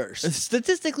worst.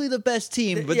 Statistically the best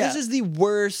team, but Yeah. this is the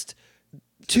worst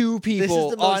 2 people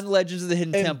the most on Legends of the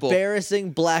Hidden Temple.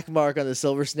 Embarrassing black mark on the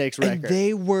Silver Snakes And record.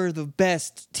 they were the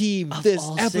best team Of this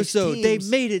all 6 episode. They teams.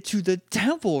 made it to the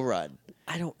temple run.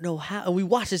 I don't know how. And we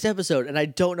watched this episode, and I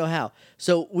don't know how.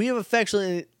 So we have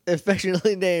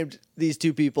affectionately named these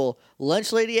 2 people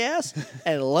Lunch Lady Ass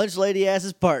and Lunch Lady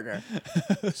Ass's partner.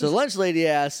 So Lunch Lady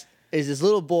Ass is this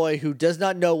little boy who does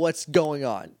not know what's going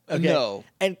on. Okay? No.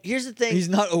 And here's the thing. He's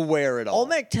not aware at all.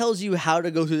 Olmec tells you how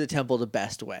to go through the temple the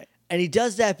best way. And he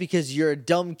does that because you're a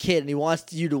dumb kid and he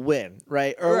wants you to win,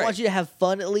 right? Or Right. wants you to have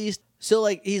fun at least. So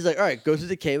like he's like, all right, go through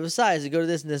the Cave of Sighs and go to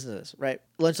this and this and this, right?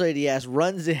 Lunch Lady Ass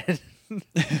runs in,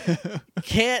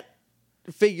 can't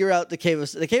figure out the Cave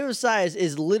of Sighs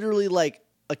is literally like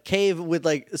a cave with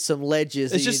like some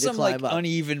ledges. It's that you just need to some climb like up.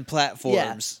 uneven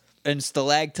platforms and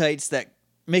stalactites that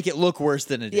make it look worse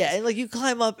than it is. Yeah, and like you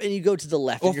climb up and you go to the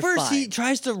left. Well, and you're first fine. he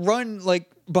tries to run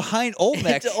like behind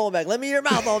Olmec. to Olmec. Let me in your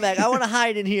mouth, Olmec. I want to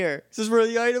hide in here. Is this where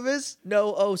the item is?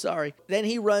 No, oh, sorry. Then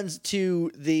he runs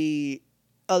to the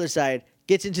other side,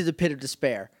 gets into the pit of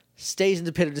despair, stays in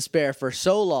the pit of despair for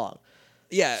so long.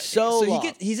 Yeah. So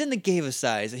long. he's in the Cave of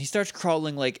Sighs and he starts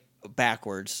crawling like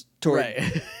backwards toward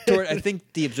Right. toward I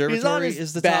think the observatory his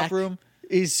is the back. top room.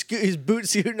 He's boot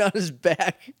scooting on his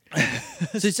back.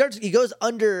 So he goes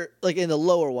under, like in the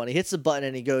lower one. He hits the button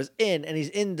and he goes in, and he's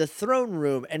in the throne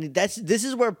room, and this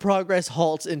is where progress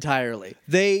halts entirely.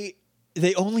 They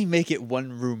only make it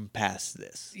one room past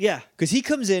this. Yeah. Because he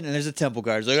comes in and there's a temple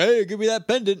guard. He's like, hey, give me that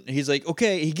pendant. And he's like,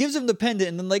 okay. He gives him the pendant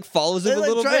and then like follows him And, a like,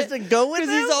 little tries bit. to go with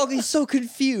Because him? he's so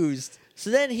confused. So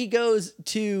then he goes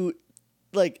to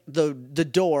like the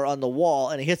door on the wall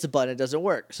and he hits a button. It doesn't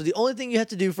work. So the only thing you have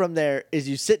to do from there is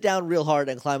you sit down real hard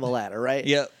and climb a ladder, right?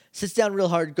 Yep. Sits down real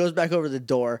hard, goes back over the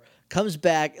door, comes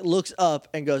back, looks up,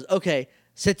 and goes, okay.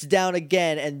 Sits down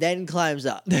again and then climbs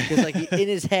up. Because like in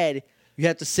his head, you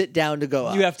have to sit down to go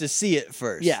up. You have to see it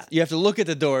first. Yeah. You have to look at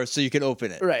the door so you can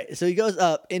open it. Right. So he goes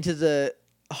up into the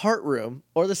heart room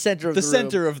or the center of The the room.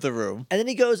 center of the room. And then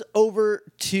he goes over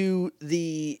to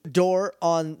the door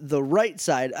on the right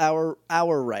side, our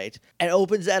right, and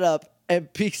opens that up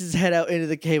and peeks his head out into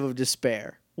the cave of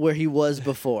despair where he was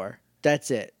before. That's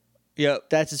it. Yep.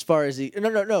 That's as far as he.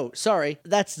 No. Sorry,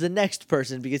 that's the next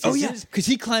person because Oh, as yeah. soon as- Because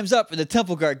he climbs up and the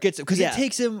temple guard gets him. Because Yeah. it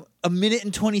takes him a minute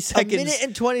and 20 a seconds. minute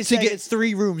and 20 to seconds. get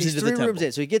 3 rooms he's into three the temple. rooms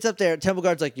in, so he gets up there. Temple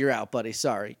guard's like, "You're out, buddy.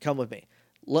 Sorry, come with me."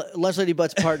 Lunch Lady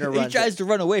Butt's partner He runs. tries in. to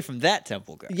run away from that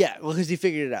temple guard. Yeah, well, because he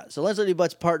figured it out. So Lunch Lady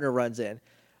Butt's partner runs in.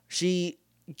 She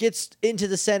gets into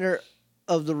the center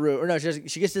of the room, or no, she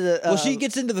gets to the. Well, she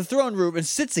gets into the throne room and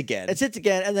sits again. and sits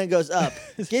again, and then goes up.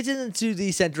 Gets into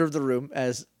the center of the room,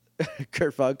 as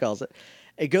Kurt Fogg calls it.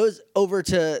 It goes over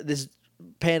to this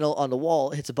panel on the wall,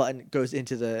 hits a button, goes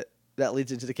into that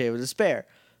leads into the cave of despair.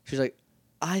 She's like,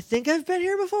 I think I've been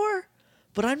here before,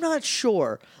 but I'm not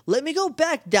sure. Let me go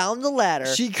back down the ladder.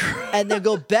 She and then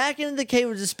go back into the cave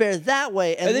of despair that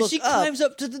way, and, And then look she up. climbs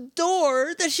up to the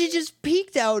door that she just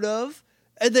peeked out of,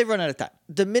 and they run out of time.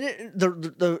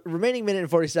 The remaining minute and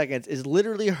 40 seconds is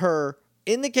literally her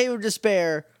in the cave of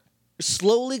despair,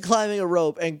 slowly climbing a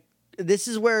rope, and this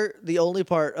is where the only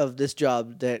part of this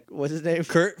job that what's his name?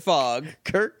 Kurt Fogg.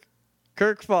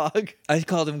 Kirk Fogg. I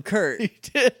called him Kurt. He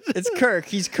did. It's Kirk.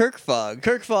 He's Kirk Fogg.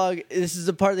 Kirk Fogg. This is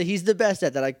the part that he's the best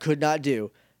at that I could not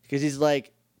do because he's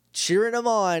like cheering them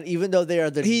on, even though they are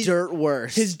the dirt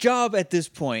worst. His job at this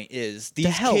point is these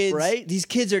help, kids. right? These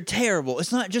kids are terrible.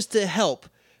 It's not just to help,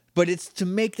 but it's to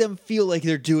make them feel like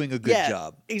they're doing a good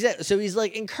job. Exactly. So he's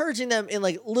like encouraging them in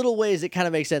like little ways that kind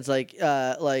of make sense. Like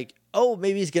oh,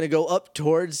 maybe he's gonna go up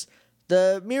towards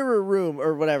the mirror room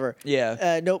or whatever.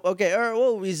 Yeah. Nope. Okay. Or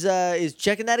whoa, he's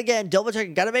checking that again, double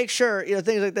checking, gotta make sure,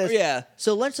 things like this. Yeah.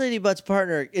 So Lunch Lady Butt's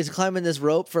partner is climbing this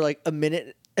rope for like a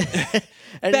minute.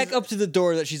 and Back up to the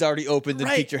door that she's already opened and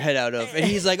Right. peeked her head out of. And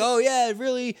he's like, oh, yeah,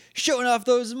 really showing off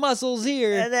those muscles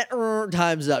here. And then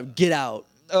time's up. Get out.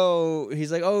 He's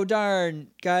like, oh, darn.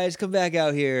 Guys, come back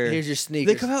out here. Here's your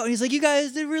sneakers. They come out and he's like, you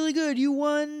guys did really good. You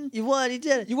won. You won. You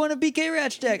did it. You won a BK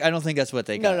Ratch deck. I don't think that's what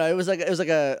they got. No. It was like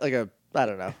a I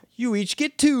don't know. You each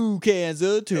get 2 cans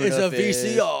of tuna It's a fish.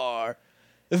 VCR.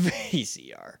 A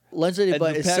VCR. Lunch Lady And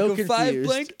Butt a is pack so of 5 confused.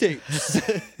 blank tapes.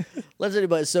 Lunch Lady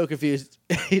Butt is so confused.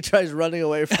 He tries running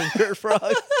away from Kurt Frog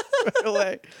right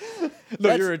away. No,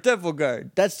 That's- you're a temple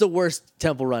guard. That's the worst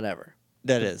temple run ever.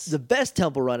 That is. The best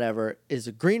temple run ever is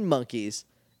the Green Monkeys.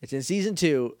 It's in season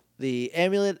 2. The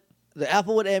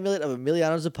Applewood amulet of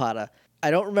Emiliano Zapata.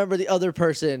 I don't remember the other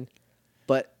person,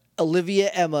 but Olivia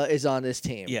Emma is on this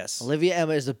team. Yes. Olivia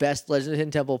Emma is the best Legend of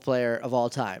Hidden Temple player of all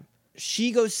time.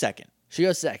 She goes second. She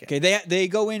goes second. Okay, they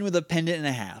go in with a pendant and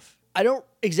a half. I don't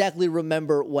exactly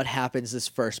remember what happens this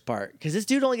first part because this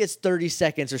dude only gets 30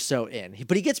 seconds or so in,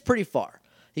 but he gets pretty far.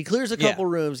 He clears a couple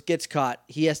rooms, gets caught.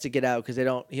 He has to get out because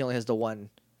he only has the one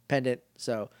pendant.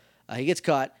 So he gets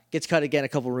caught again a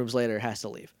couple rooms later, has to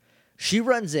leave. She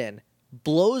runs in,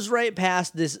 blows right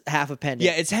past this half a pendant.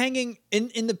 Yeah, it's hanging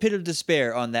in the pit of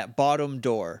despair on that bottom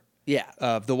door. Yeah.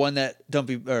 The one that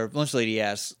Lunch Lady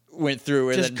ass went through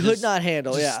and Just then could not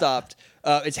handle, just yeah. stopped.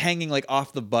 It's hanging like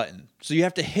off the button. So you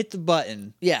have to hit the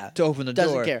button to open the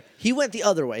Doesn't door. care. He went the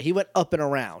other way. He went up and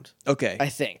around, Okay. I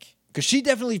think. Because she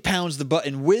definitely pounds the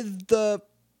button with the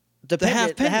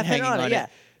half pendant hanging on it. yeah.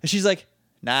 And she's like,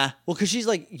 nah. Well, because she's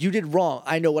like, you did wrong.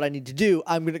 I know what I need to do.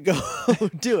 I'm going to go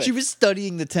do it. She was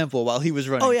studying the temple while he was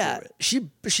running Oh yeah, through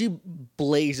it. she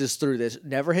blazes through this.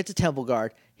 Never hits a temple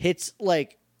guard. Hits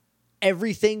like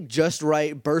everything just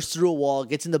right. Bursts through a wall.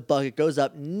 Gets in the bucket. Goes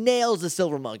up. Nails the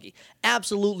silver monkey.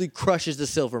 Absolutely crushes the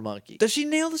silver monkey. Does she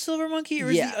nail the silver monkey, or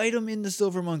is Yeah. the item in the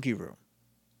silver monkey room?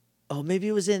 Oh, maybe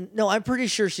it was in. No, I'm pretty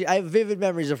sure I have vivid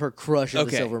memories of her crushing the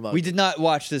silver monkey. We did not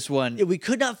watch this one. Yeah, we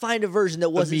could not find a version that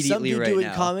wasn't some Immediately dude right doing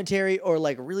now. commentary or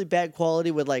like really bad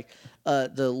quality with like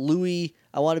the Louis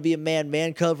 "I Want to Be a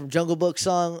Man Cub" from Jungle Book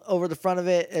song over the front of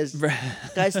it. As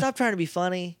guys, stop trying to be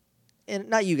funny. and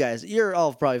not you guys, you're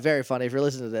all probably very funny if you're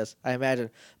listening to this, I imagine.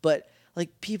 But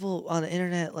like people on the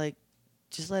internet, like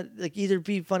just either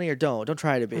be funny or don't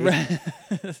try to be.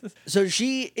 So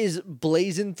she is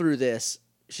blazing through this.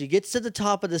 She gets to the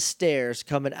top of the stairs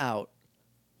coming out.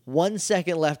 1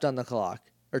 second left on the clock,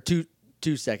 or two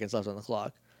seconds left on the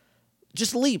clock.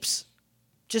 Just leaps,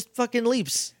 just fucking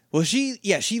leaps. Well, she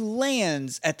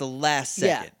lands at the last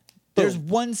Yeah. second. There's Boom.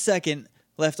 1 second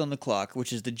left on the clock,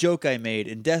 which is the joke I made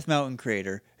in Death Mountain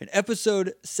Crater in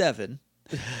episode 7.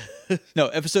 No,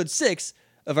 episode 6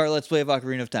 of our Let's Play of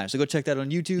Ocarina of Time. So go check that on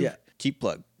YouTube. Yeah. Cheap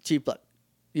plug. Cheap plug.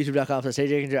 YouTube.com/Hey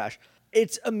Jake and Josh.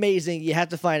 It's amazing. You have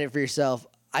to find it for yourself.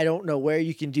 I don't know where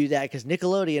you can do that because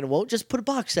Nickelodeon won't just put a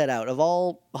box set out of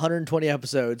all 120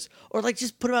 episodes or like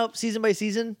just put them out season by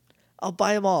season. I'll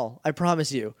buy them all. I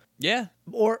promise you. Yeah.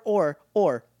 Or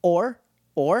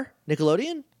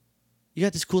Nickelodeon, you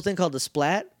got this cool thing called the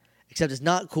Splat, except it's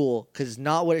not cool because it's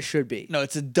not what it should be. No,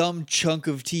 it's a dumb chunk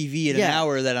of TV in an Yeah.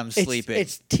 hour that I'm sleeping.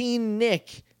 It's Teen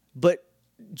Nick, but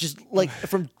just like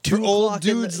from 2 For old o'clock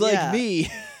in the- dudes like yeah. me.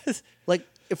 Like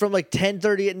from like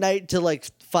 10:30 at night to like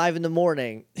 5 in the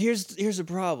morning. Here's the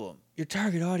problem. Your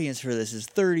target audience for this is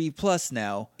 30 plus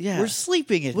now. Yeah. We're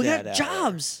sleeping at We that got hour.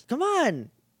 jobs. Come on.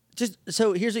 Just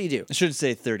so here's what you do. I shouldn't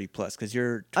say 30 plus because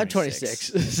you're 26. I'm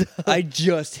 26. So I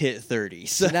just hit 30.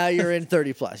 So now you're in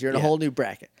 30 plus. You're in a Yeah. whole new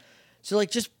bracket. So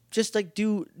like just like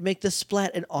make the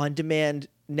Splat an on-demand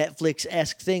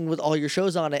Netflix-esque thing with all your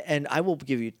shows on it, and I will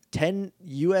give you 10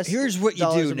 US. here's what you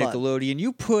dollars do, a month. Nickelodeon.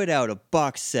 You put out a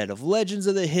box set of Legends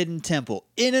of the Hidden Temple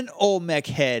in an Olmec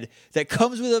head that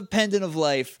comes with a pendant of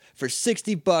life for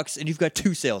 $60, and you've got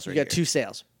 2 sales right You got 2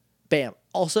 sales. Bam.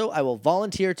 Also, I will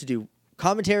volunteer to do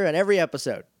commentary on every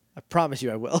episode. I promise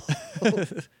you I will.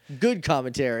 Good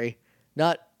commentary.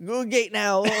 Not go gate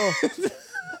now. Oh,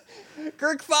 here.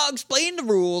 Kirk Fogg, explain the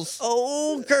rules.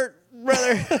 oh Kurt,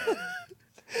 brother.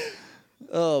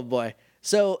 Oh boy.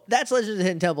 So that's Legends of the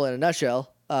Hidden Temple in a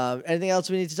nutshell. Anything else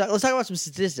we need to talk? Let's talk about some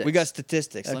statistics. We got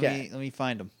statistics. Okay. Let me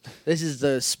find them. This is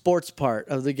the sports part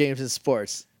of the games and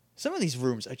sports. Some of these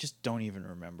rooms I just don't even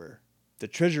remember. The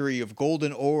Treasury of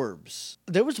Golden Orbs.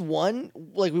 There was one,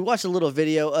 like we watched a little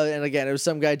video, and again, it was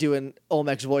some guy doing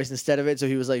Olmec's voice instead of it, so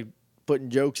he was like putting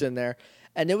jokes in there.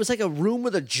 And there was like a room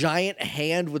with a giant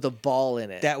hand with a ball in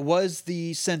it. That was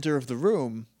the center of the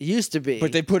room, It used to be.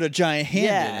 but they put a giant hand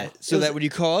Yeah. in it, so It was- that when you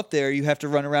call up there, you have to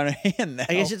run around a hand now.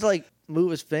 I guess it's like move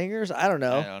his fingers. I don't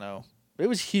know. I don't know. It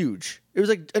was huge. It was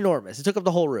like enormous. It took up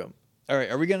the whole room. All right,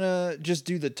 are we gonna just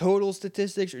do the total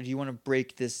statistics, or do you want to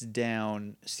break this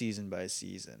down season by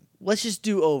season? Let's just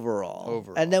do overall.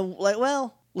 Overall. And then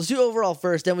let's do overall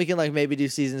first. Then we can like maybe do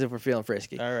seasons if we're feeling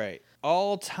frisky. All right,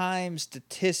 all-time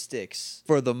statistics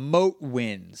for the moat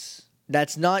wins.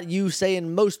 That's not you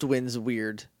saying most wins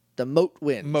weird. The moat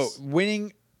wins. Moat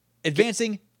winning,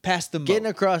 advancing past the moat. Getting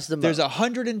across the moat. There's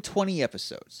 120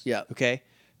 episodes. Yeah. Okay.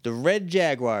 The Red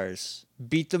Jaguars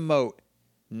beat the moat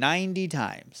 90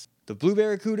 times. The Blue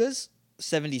Barracudas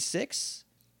 76.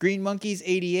 Green Monkeys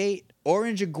 88.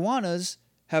 Orange Iguanas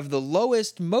have the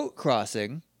lowest moat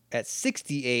crossing at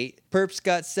 68. Perps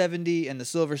got 70, and the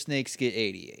Silver Snakes get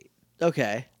 88.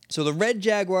 Okay. So the Red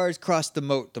Jaguars crossed the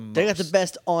moat the most. They got the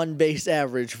best on base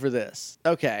average for this.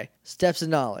 Okay. Steps of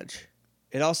knowledge.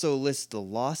 It also lists the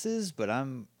losses, but I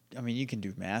mean, you can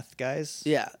do math, guys.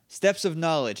 Yeah. Steps of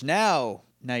knowledge. Now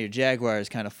your Jaguars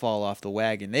kind of fall off the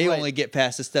wagon. They Right. only get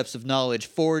past the steps of knowledge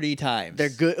 40 times. They're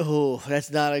good. Oh,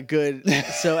 that's not a good.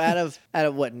 So out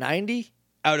of what, 90?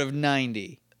 Out of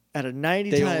 90. Out of 90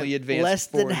 They times, only advanced less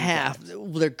than 40 half.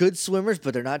 times. They're good swimmers,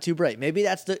 but they're not too bright. Maybe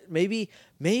that's the maybe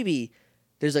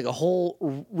there's like a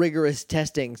whole rigorous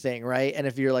testing thing, right? And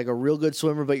if you're like a real good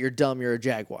swimmer but you're dumb, you're a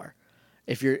Jaguar.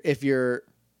 If you're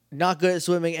not good at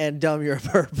swimming and dumb, you're a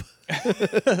perp.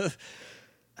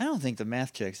 I don't think the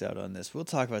math checks out on this. We'll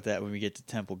talk about that when we get to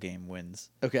Temple game wins.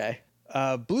 Okay.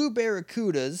 Blue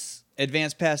Barracudas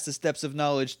advanced past the steps of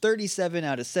knowledge 37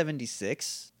 out of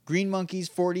 76. Green Monkeys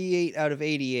 48 out of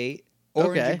 88.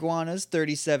 Orange Okay. Iguanas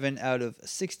 37 out of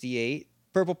 68.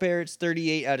 Purple Parrots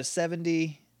 38 out of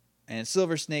 70. And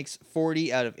Silver Snakes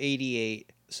 40 out of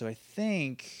 88. So I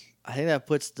think that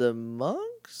puts the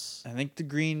monks. the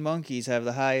Green Monkeys have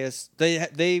the highest.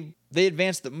 They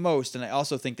advanced the most, and I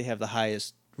also think they have the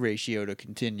highest ratio to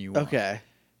continue on. Okay.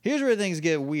 Here's where things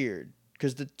get weird,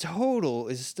 because the total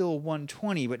is still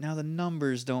 120, but now the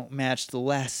numbers don't match the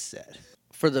last set.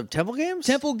 For the Temple games?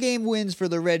 Temple game wins for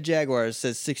the Red Jaguars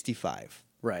says 65,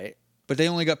 Right. but they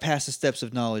only got past the steps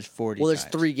of knowledge 40 Well, there's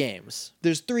times. 3 games.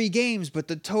 There's 3 games, but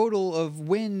the total of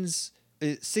wins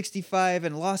is 65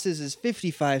 and losses is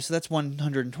 55, so that's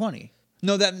 120.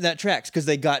 No, that tracks because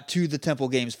they got to the Temple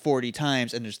games 40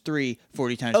 times, and there's 40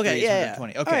 times Okay, 3 is yeah,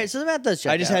 120. yeah. Okay. All right, so the math does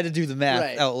check I just out. had to do the math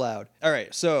Right. out loud. All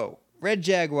right, so Red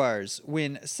Jaguars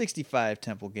win 65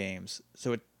 Temple games.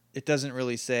 So it doesn't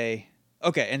really say.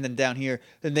 Okay, and then down here,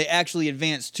 then they actually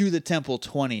advance to the Temple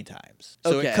 20 times.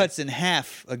 So Okay. it cuts in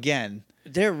half again.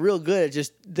 They're real good at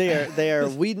just they are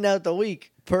weeding out the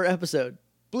weak per episode.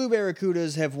 Blue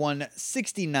Barracudas have won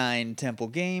 69 Temple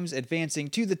games, advancing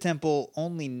to the Temple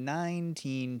only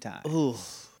 19 times. Ooh,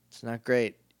 it's not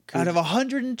great. Out of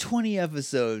 120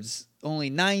 episodes, only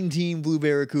 19 Blue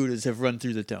Barracudas have run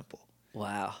through the Temple.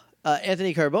 Wow.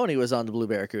 Anthony Carboni was on the Blue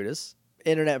Barracudas.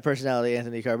 Internet personality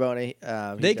Anthony Carboni.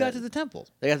 They got to the Temple.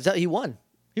 He won.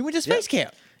 He went to space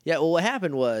camp. Yeah. Well, what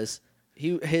happened was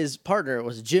his partner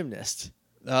was a gymnast.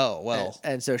 Oh, well.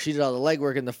 And so she did all the leg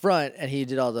work in the front, and he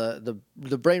did all the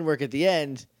brain work at the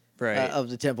end Right.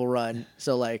 of the Temple run.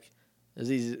 So like, it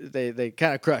was easy. They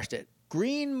kind of crushed it.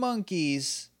 Green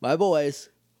Monkeys My boys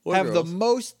or have the girls.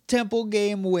 most Temple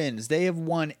game wins. They have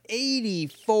won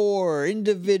 84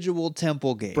 individual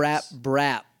Temple games.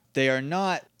 Brap. They are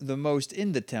not the most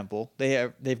in the Temple.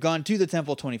 They've gone to the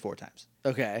Temple 24 times.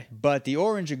 Okay. But the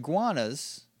Orange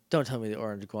Iguanas, Don't tell me the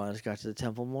Orange Iguanas got to the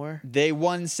Temple more. they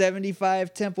won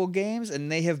 75 Temple games,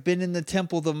 and they have been in the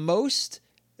Temple the most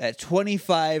at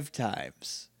 25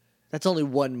 times. That's only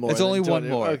one more. That's than only one 20.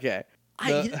 more. Okay.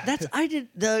 The-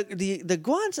 The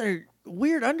Guans are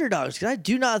weird underdogs because I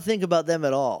do not think about them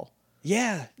at all.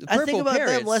 Yeah, the I think Purple about them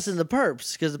Parrots. less than the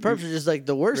Perps because the Perps are just like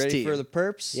the worst Ready team. for the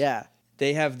Perps? Yeah.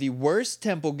 They have the worst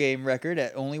Temple game record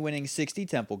at only winning 60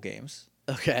 Temple games.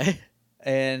 Okay.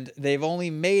 And they've only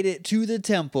made it to the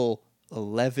Temple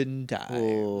 11 times.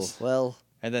 Ooh, well,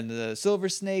 And then the Silver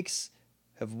Snakes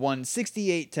have won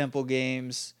 68 Temple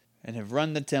games and have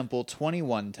run the Temple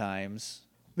 21 times.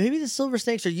 maybe the Silver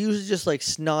Snakes are usually just like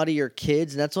snottier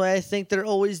kids, and that's why I think they're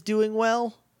always doing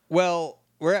well. Well,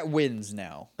 we're at wins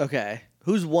now. Okay.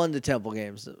 Who's won the Temple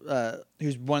games?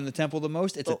 Who's won the Temple the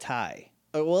most? It's a tie.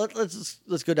 Well,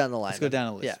 let's go down the line. Let's go down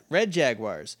the list. Yeah. Red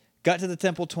Jaguars got to the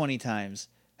Temple 20 times,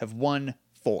 have won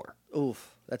 4.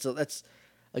 Oof. That's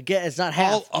again. It's not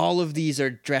half. All of these are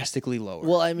drastically lower.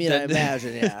 Well, I mean, I That-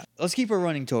 imagine, yeah. Let's keep a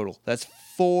running total. That's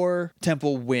 4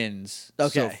 Temple wins so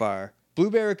Okay. far. Blue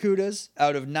Barracudas,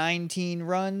 out of 19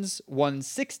 runs, won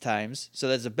 6 times, so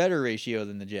that's a better ratio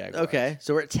than the Jaguars. Okay,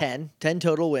 so we're at 10. 10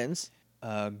 total wins.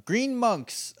 Green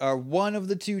Monks are one of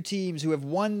the 2 teams who have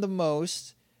won the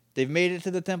most. They've made it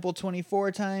to the Temple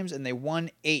 24 times, and they won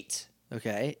 8.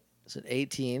 Okay, so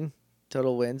 18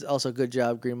 total wins. Also, good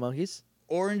job, Green Monkeys.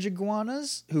 Orange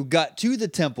Iguanas, who got to the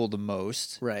Temple the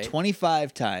most, Right.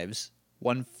 25 times,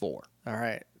 won 4. All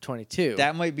right, 22.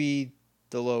 That might be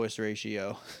the lowest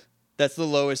ratio. That's the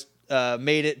lowest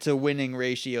made it to winning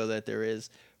ratio that there is.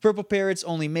 Purple Parrots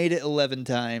only made it 11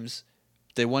 times.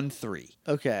 They won 3.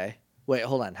 Okay. Wait,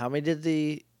 hold on. How many did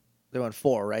they won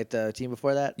 4, right? The team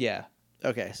before that? Yeah,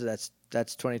 Okay, so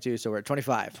that's 22, so we're at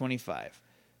 25. 25.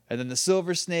 And then the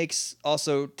Silver Snakes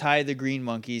also tied the Green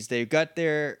Monkeys. They got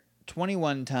there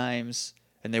 21 times,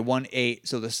 and they won 8.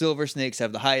 So the Silver Snakes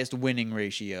have the highest winning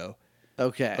ratio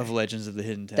Okay. of Legends of the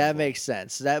Hidden Temple. That makes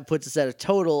sense. That puts us at a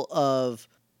total of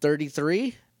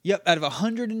 33? Yep, out of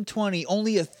 120,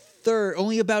 only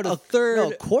about a third. No,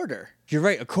 a quarter. You're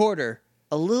right, a quarter.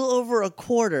 A little over a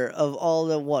quarter of all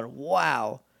that won.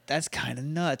 Wow. That's kind of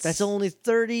nuts. That's only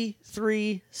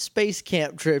 33 space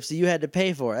camp trips that you had to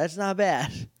pay for. That's not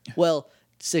bad. Well,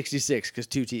 66 because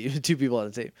two people on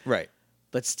the team. right.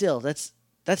 But still, that's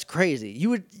crazy. You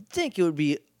would think it would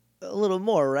be a little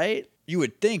more, right? You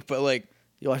would think, but like,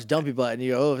 You watch Dumpy Butt and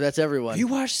you go, oh, that's everyone. you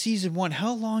watched season 1.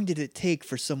 How long did it take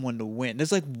for someone to win?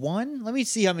 There's like 1. Let me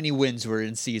see how many wins were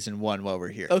in season 1 while we're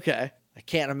here. Okay. I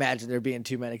can't imagine there being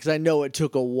too many because I know it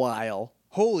took a while.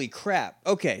 Holy crap.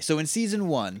 Okay, so in season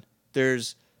 1,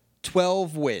 there's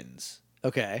 12 wins.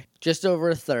 Okay. Just over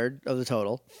a third of the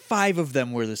total 5 of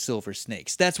them were the Silver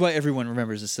Snakes. That's why everyone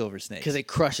remembers the Silver Snakes. because they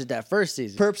crushed it that first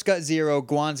season. Perps got 0,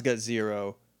 Guan's got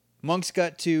 0, Monks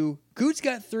got 2, Coots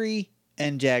got 3,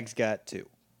 and Jags got 2.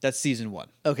 That's season 1.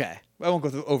 Okay. I won't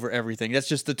go over everything. That's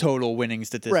just the total winning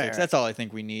statistics. Right. That's all I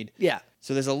think we need. Yeah.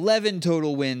 So there's 11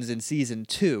 total wins in season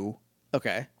 2.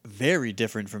 Okay. Very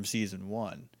different from season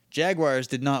 1. Jaguars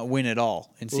did not win at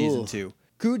all in season Ooh. 2.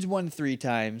 Coods won 3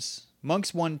 times.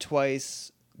 Monks won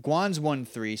twice. Guan's won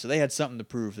 3, so they had something to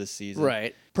prove this season.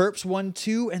 Right. Perps won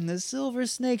 2, and the Silver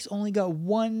Snakes only got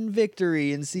 1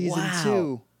 victory in season Wow.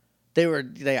 2.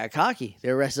 They got cocky. They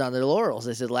were resting on their laurels.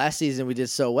 They said last season we did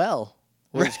so well.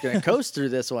 We're just gonna coast through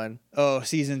this one. Oh,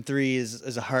 season 3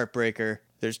 is a heartbreaker.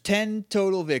 There's 10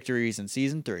 total victories in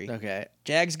season 3. Okay.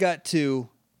 Jags got 2.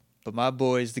 But my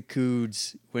boys, the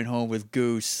Coods, went home with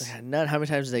Goose. None. How many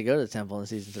times did they go to the temple in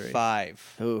season 3?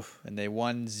 5. Oof. And they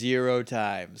won 0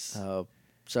 times. Oh,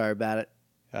 sorry about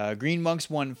it. Green Monks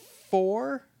won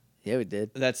 4. Yeah, we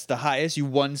did. That's the highest. You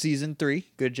won season 3.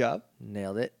 Good job.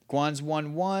 Nailed it. Guans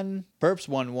won 1. Perps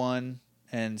won 1.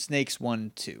 And Snakes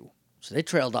won 2. So they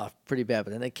trailed off pretty bad,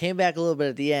 but then they came back a little bit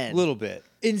at the end. A little bit.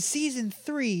 In season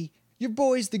 3, your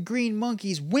boys, the Green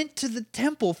Monkeys, went to the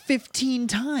temple 15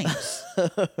 times.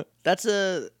 That's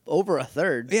over a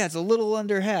third. Yeah, it's a little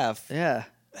under half. Yeah.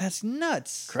 That's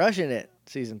nuts. Crushing it.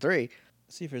 Season 3.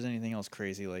 Let's see if there's anything else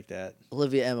crazy like that.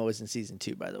 Olivia Emma was in season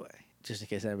 2, by the way. Just in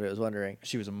case anybody was wondering.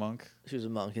 She was a monk. She was a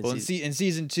monk in Well, season. in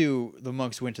season 2, the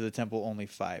monks went to the temple only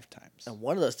 5 times. And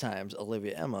one of those times,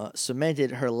 Olivia Emma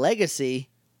cemented her legacy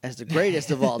as the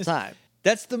greatest of all time.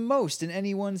 That's the most in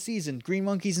any one season. Green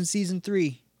Monkeys in season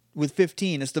 3 with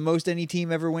 15. It's the most any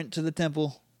team ever went to the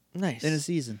temple Nice. in a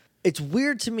season. It's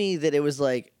weird to me that it was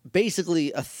like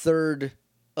basically a third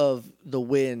of the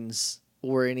wins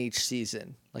were in each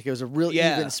season. Like it was a real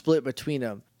Yeah. even split between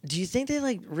them. Do you think they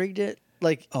like rigged it?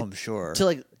 Like Oh, I'm sure. to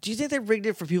like, do you think they rigged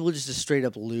it for people just to straight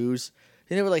up lose?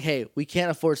 And they were like, "Hey, we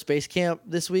can't afford Space Camp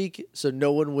this week, so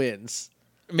no one wins."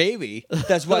 Maybe.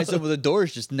 That's why some of the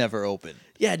doors just never open.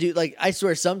 Yeah, dude. Like I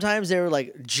swear, sometimes they were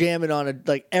like jamming on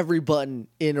like every button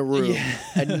in a room,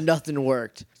 and nothing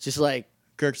worked. Just like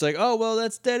Kirk's like, oh, well,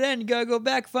 that's dead end. You got to go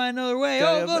back, find another way.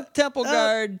 Gotta Oh, go look, Temple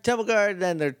Guard. Temple Guard.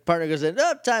 Then their partner goes in.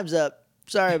 Oh, time's up.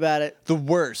 Sorry about it. The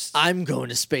worst. I'm going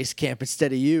to Space Camp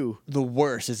instead of you. The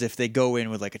worst is if they go in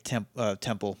with like a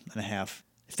temple and a half.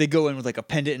 If they go in with like a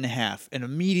pendant and a half, and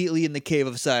immediately in the Cave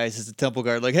of Sighs is the Temple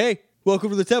Guard like, hey, welcome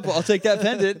to the temple. I'll take that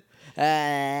pendant.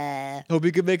 Hope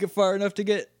you can make it far enough to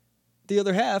get the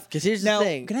other half. 'Cause here's the now,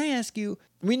 thing. Can I ask you,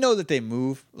 we know that they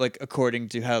move like according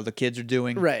to how the kids are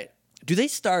doing. Right. Do they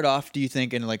start off, do you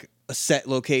think, in like a set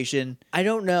location? I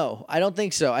don't know. I don't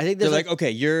think so. I think They're there's like,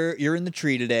 okay, you're in the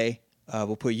tree today.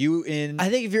 We'll put you in. I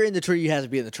think if you're in the tree, you have to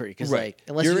be in the tree because Right. like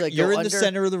unless you're, you like you're go in under, the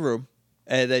center of the room,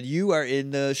 and then you are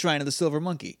in the Shrine of the Silver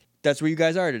Monkey. That's where you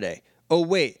guys are today. Oh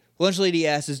wait, Lunch Lady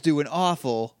Ass is doing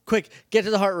awful. quick, get to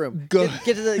the heart room. Go.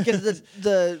 Get to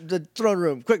the throne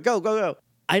room. Quick, go.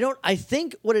 I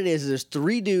think what it is there's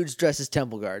 3 dudes dressed as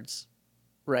temple guards,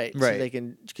 right? So Right. they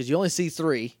can because you only see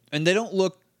 3. And they don't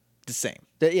look the same.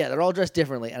 They're all dressed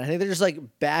differently, and I think they're just like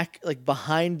back, like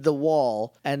behind the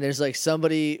wall, and there's like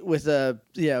somebody with a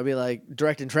be like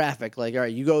directing traffic, like all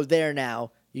right, you go there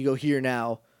now, you go here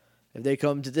now. If they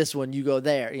come to this one, you go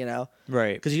there,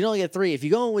 Right. because you can only get 3. If you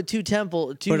go in with 2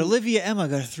 But Olivia Emma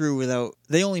got through without.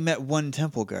 They only met one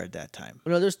temple guard that time.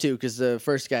 no, there's 2 because the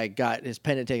first guy got his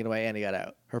pendant taken away and he got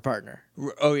out. Her partner,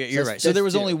 Oh yeah, you're So right. So there that's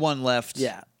was two. only one left.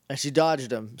 yeah, and she dodged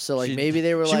him. So like She- maybe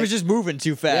they were She like was just moving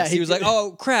too fast. Yeah, he he was like, did-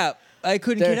 oh crap, I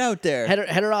couldn't they're- get out there. head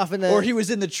her off in the Or he was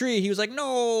in the tree. He was like,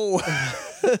 no.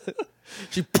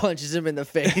 she punches him in the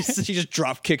face. She just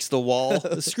drop kicks the wall.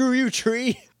 Screw you,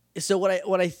 tree. So what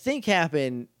I think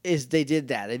happened is they did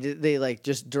that. They like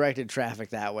just directed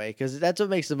traffic that way because that's what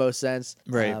makes the most sense.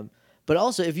 Right. But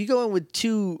also, if you go in with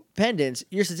 2 pendants,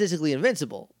 you're statistically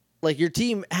invincible. Like your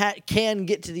team can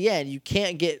get to the end. You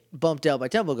can't get bumped out by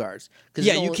temple guards.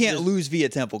 Yeah, you can't lose via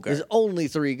temple guard. There's only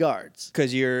 3 guards.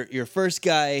 Because your first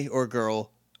guy or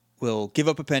girl will give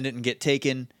up a pendant and get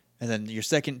taken, and then your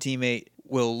second teammate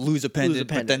will lose a pendant,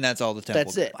 but pendant. then that's all the temple.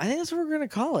 That's it. I think that's what we're gonna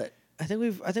call it. I think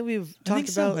we've I talked think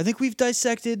so. about. I think we've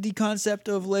dissected the concept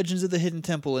of Legends of the Hidden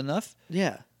Temple enough.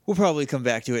 Yeah. We'll probably come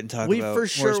back to it and talk We about for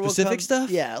sure more will specific come- stuff.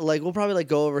 Yeah, like we'll probably like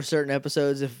go over certain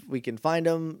episodes if we can find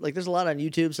them. Like there's a lot on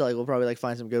YouTube, so like we'll probably like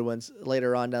find some good ones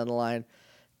later on down the line.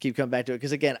 Keep coming back to it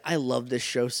because again, I love this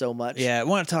show so much. Yeah, I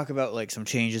want to talk about like some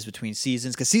changes between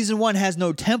seasons because season 1 has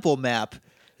no temple map.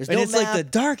 There's and no it's like map. the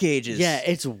Dark Ages. Yeah,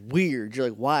 it's weird. You're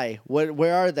like, why?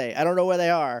 Where are they? I don't know where they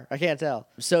are. I can't tell.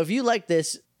 So if you like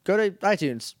this, go to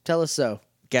iTunes. Tell us so.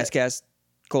 Gascast,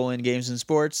 Games and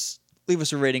Sports. Leave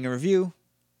us a rating and review.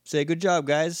 Say good job,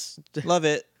 guys. Love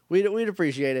it. We'd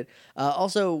appreciate it.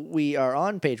 Also, we are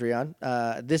on Patreon.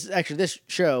 This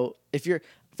show, if you're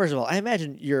first of all, I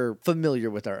imagine you're familiar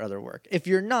with our other work. If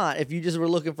you're not, if you just were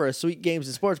looking for a sweet games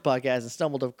and sports podcast and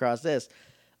stumbled across this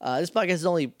podcast is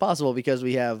only possible because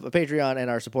we have a Patreon and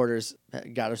our supporters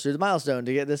got us through the milestone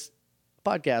to get this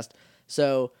podcast.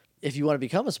 So if you want to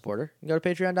become a supporter, you can go to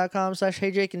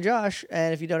patreon.com/HeyJakeandJosh.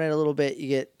 And if you donate a little bit, you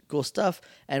get cool stuff.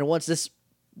 And once this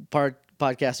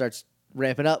podcast starts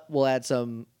ramping up, we'll add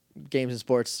some games and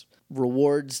sports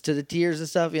rewards to the tiers and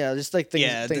stuff. Just like things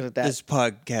like that. This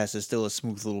podcast is still a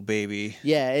smooth little baby.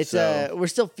 Yeah, it's So- we're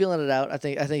still feeling it out. I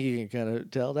think you can kind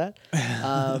of tell that.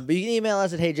 But you can email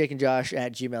us at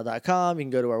heyjakeandjosh@gmail.com. You can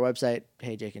go to our website,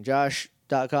 heyjakeandjosh.com.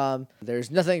 sportsmart.com.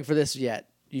 There's nothing for this yet.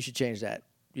 You should change that.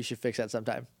 You should fix that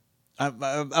sometime.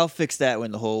 I'll fix that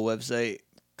when the whole website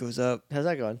goes up. How's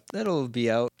that going? That'll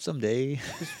be out someday.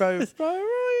 It's probably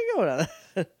going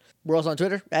on. We're also on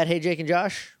Twitter at Hey Jake and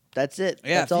Josh. That's it.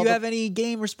 Yeah, That's if all you have any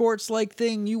game or sports like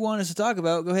thing you want us to talk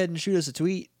about, go ahead and shoot us a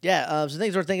tweet. Yeah, some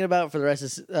things we're thinking about for the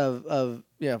rest of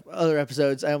other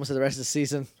episodes. I almost said the rest of the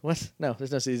season. What? No,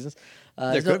 there's no seasons.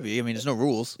 There could be. I mean, there's no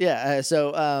rules. Yeah,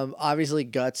 so obviously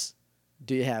Guts.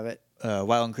 Do you have it?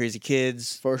 Wild and Crazy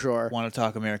Kids. For sure. Want to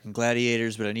talk American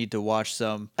Gladiators, but I need to watch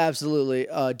some. Absolutely.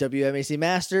 WMAC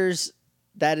Masters.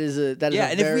 That is a Yeah,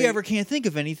 and if we very- ever can't think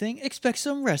of anything, expect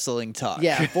some wrestling talk.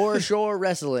 Yeah, for sure,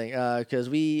 wrestling. Because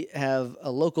we have a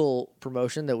local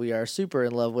promotion that we are super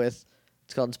in love with.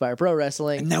 It's called Inspire Pro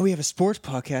Wrestling. And now we have a sports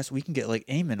podcast we can get like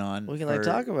Eamon on. We can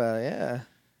talk about it. Yeah,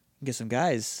 Get some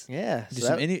guys. yeah. Do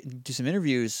So do some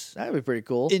interviews. that'd be pretty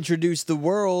cool. Introduce the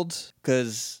world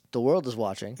because The world is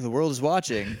watching. the world is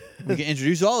watching. We can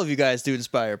introduce all of you guys to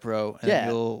Inspire Pro, and Yeah.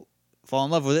 you'll fall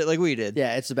in love with it like we did.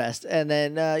 Yeah, it's the best. And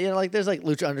then there's like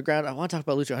Lucha Underground. I want to talk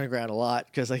about Lucha Underground a lot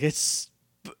because like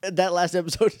that last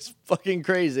episode is fucking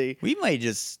crazy. We might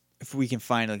just, if we can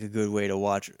find like a good way to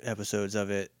watch episodes of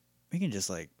it, we can just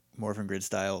like Morphin Grid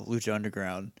style Lucha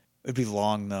Underground. It'd be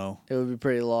long though. It would be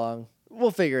pretty long.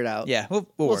 We'll figure it out. Yeah, we'll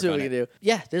We'll work see what on we it. can do.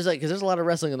 Yeah, there's a lot of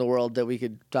wrestling in the world that we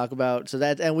could talk about. So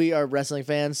and we are wrestling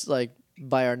fans like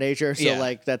by our nature. So Yeah.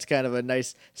 like that's kind of a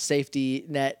nice safety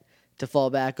net to fall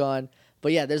back on.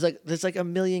 But yeah, there's like a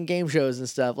million game shows and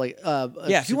stuff. Like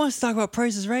Yeah, if you want us to talk about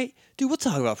prices, right, dude, we'll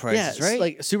talk about prices, yeah, right?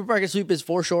 like Supermarket Sweep is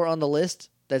for sure on the list.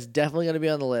 That's definitely going to be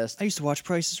on the list. I used to watch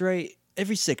Prices Right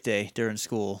every sick day during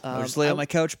school. I would just lay I- on my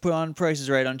couch, put on Prices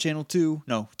Right on channel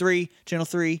 3, channel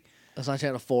 3. That's on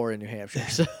Channel 4 in New Hampshire.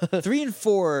 So 3 and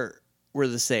 4 were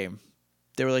the same.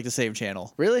 They were like the same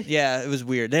channel. Really? Yeah, it was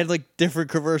weird. They had like different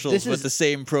commercials, This but is- the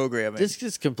same programming. this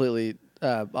is completely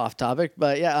off topic,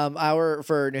 but yeah, our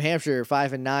for New Hampshire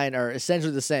 5 and 9 are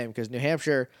essentially the same because New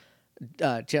Hampshire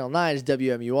Channel 9 is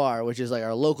WMUR, which is like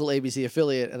our local ABC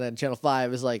affiliate, and then Channel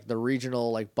 5 is like the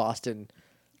regional like Boston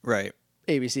right.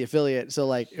 ABC affiliate. So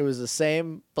like it was the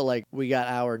same, but like we got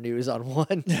our news on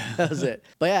one. That was it.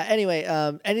 But yeah, anyway,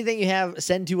 anything you have,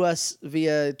 send to us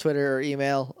via Twitter or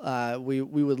email. We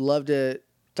would love to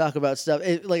talk about stuff.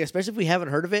 Like especially if we haven't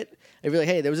heard of it. If you're like,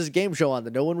 hey, there was this game show on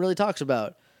that no one really talks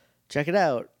about. Check it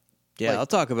out. Yeah, Like- I'll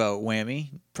talk about Whammy.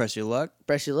 Press your luck.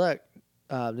 Press your luck.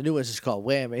 The new one's just called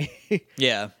Whammy.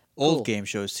 Yeah, old Cool. game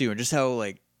shows too, and just how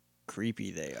like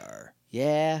creepy they are.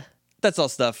 Yeah, That's all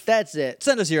stuff. that's it.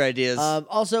 Send us your ideas.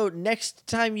 Also, next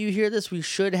time you hear this, we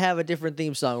should have a different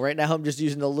theme song. Right now, I'm just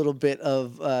using a little bit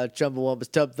of Chumbawamba's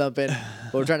Tub Thumping,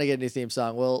 but we're trying to get a new theme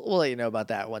song. We'll let you know about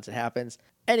that once it happens.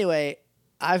 Anyway,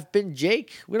 I've been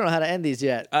Jake. We don't know how to end these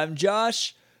yet. I'm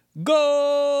Josh.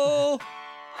 Go!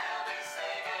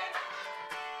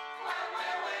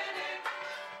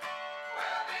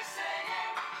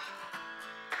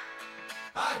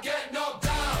 I get no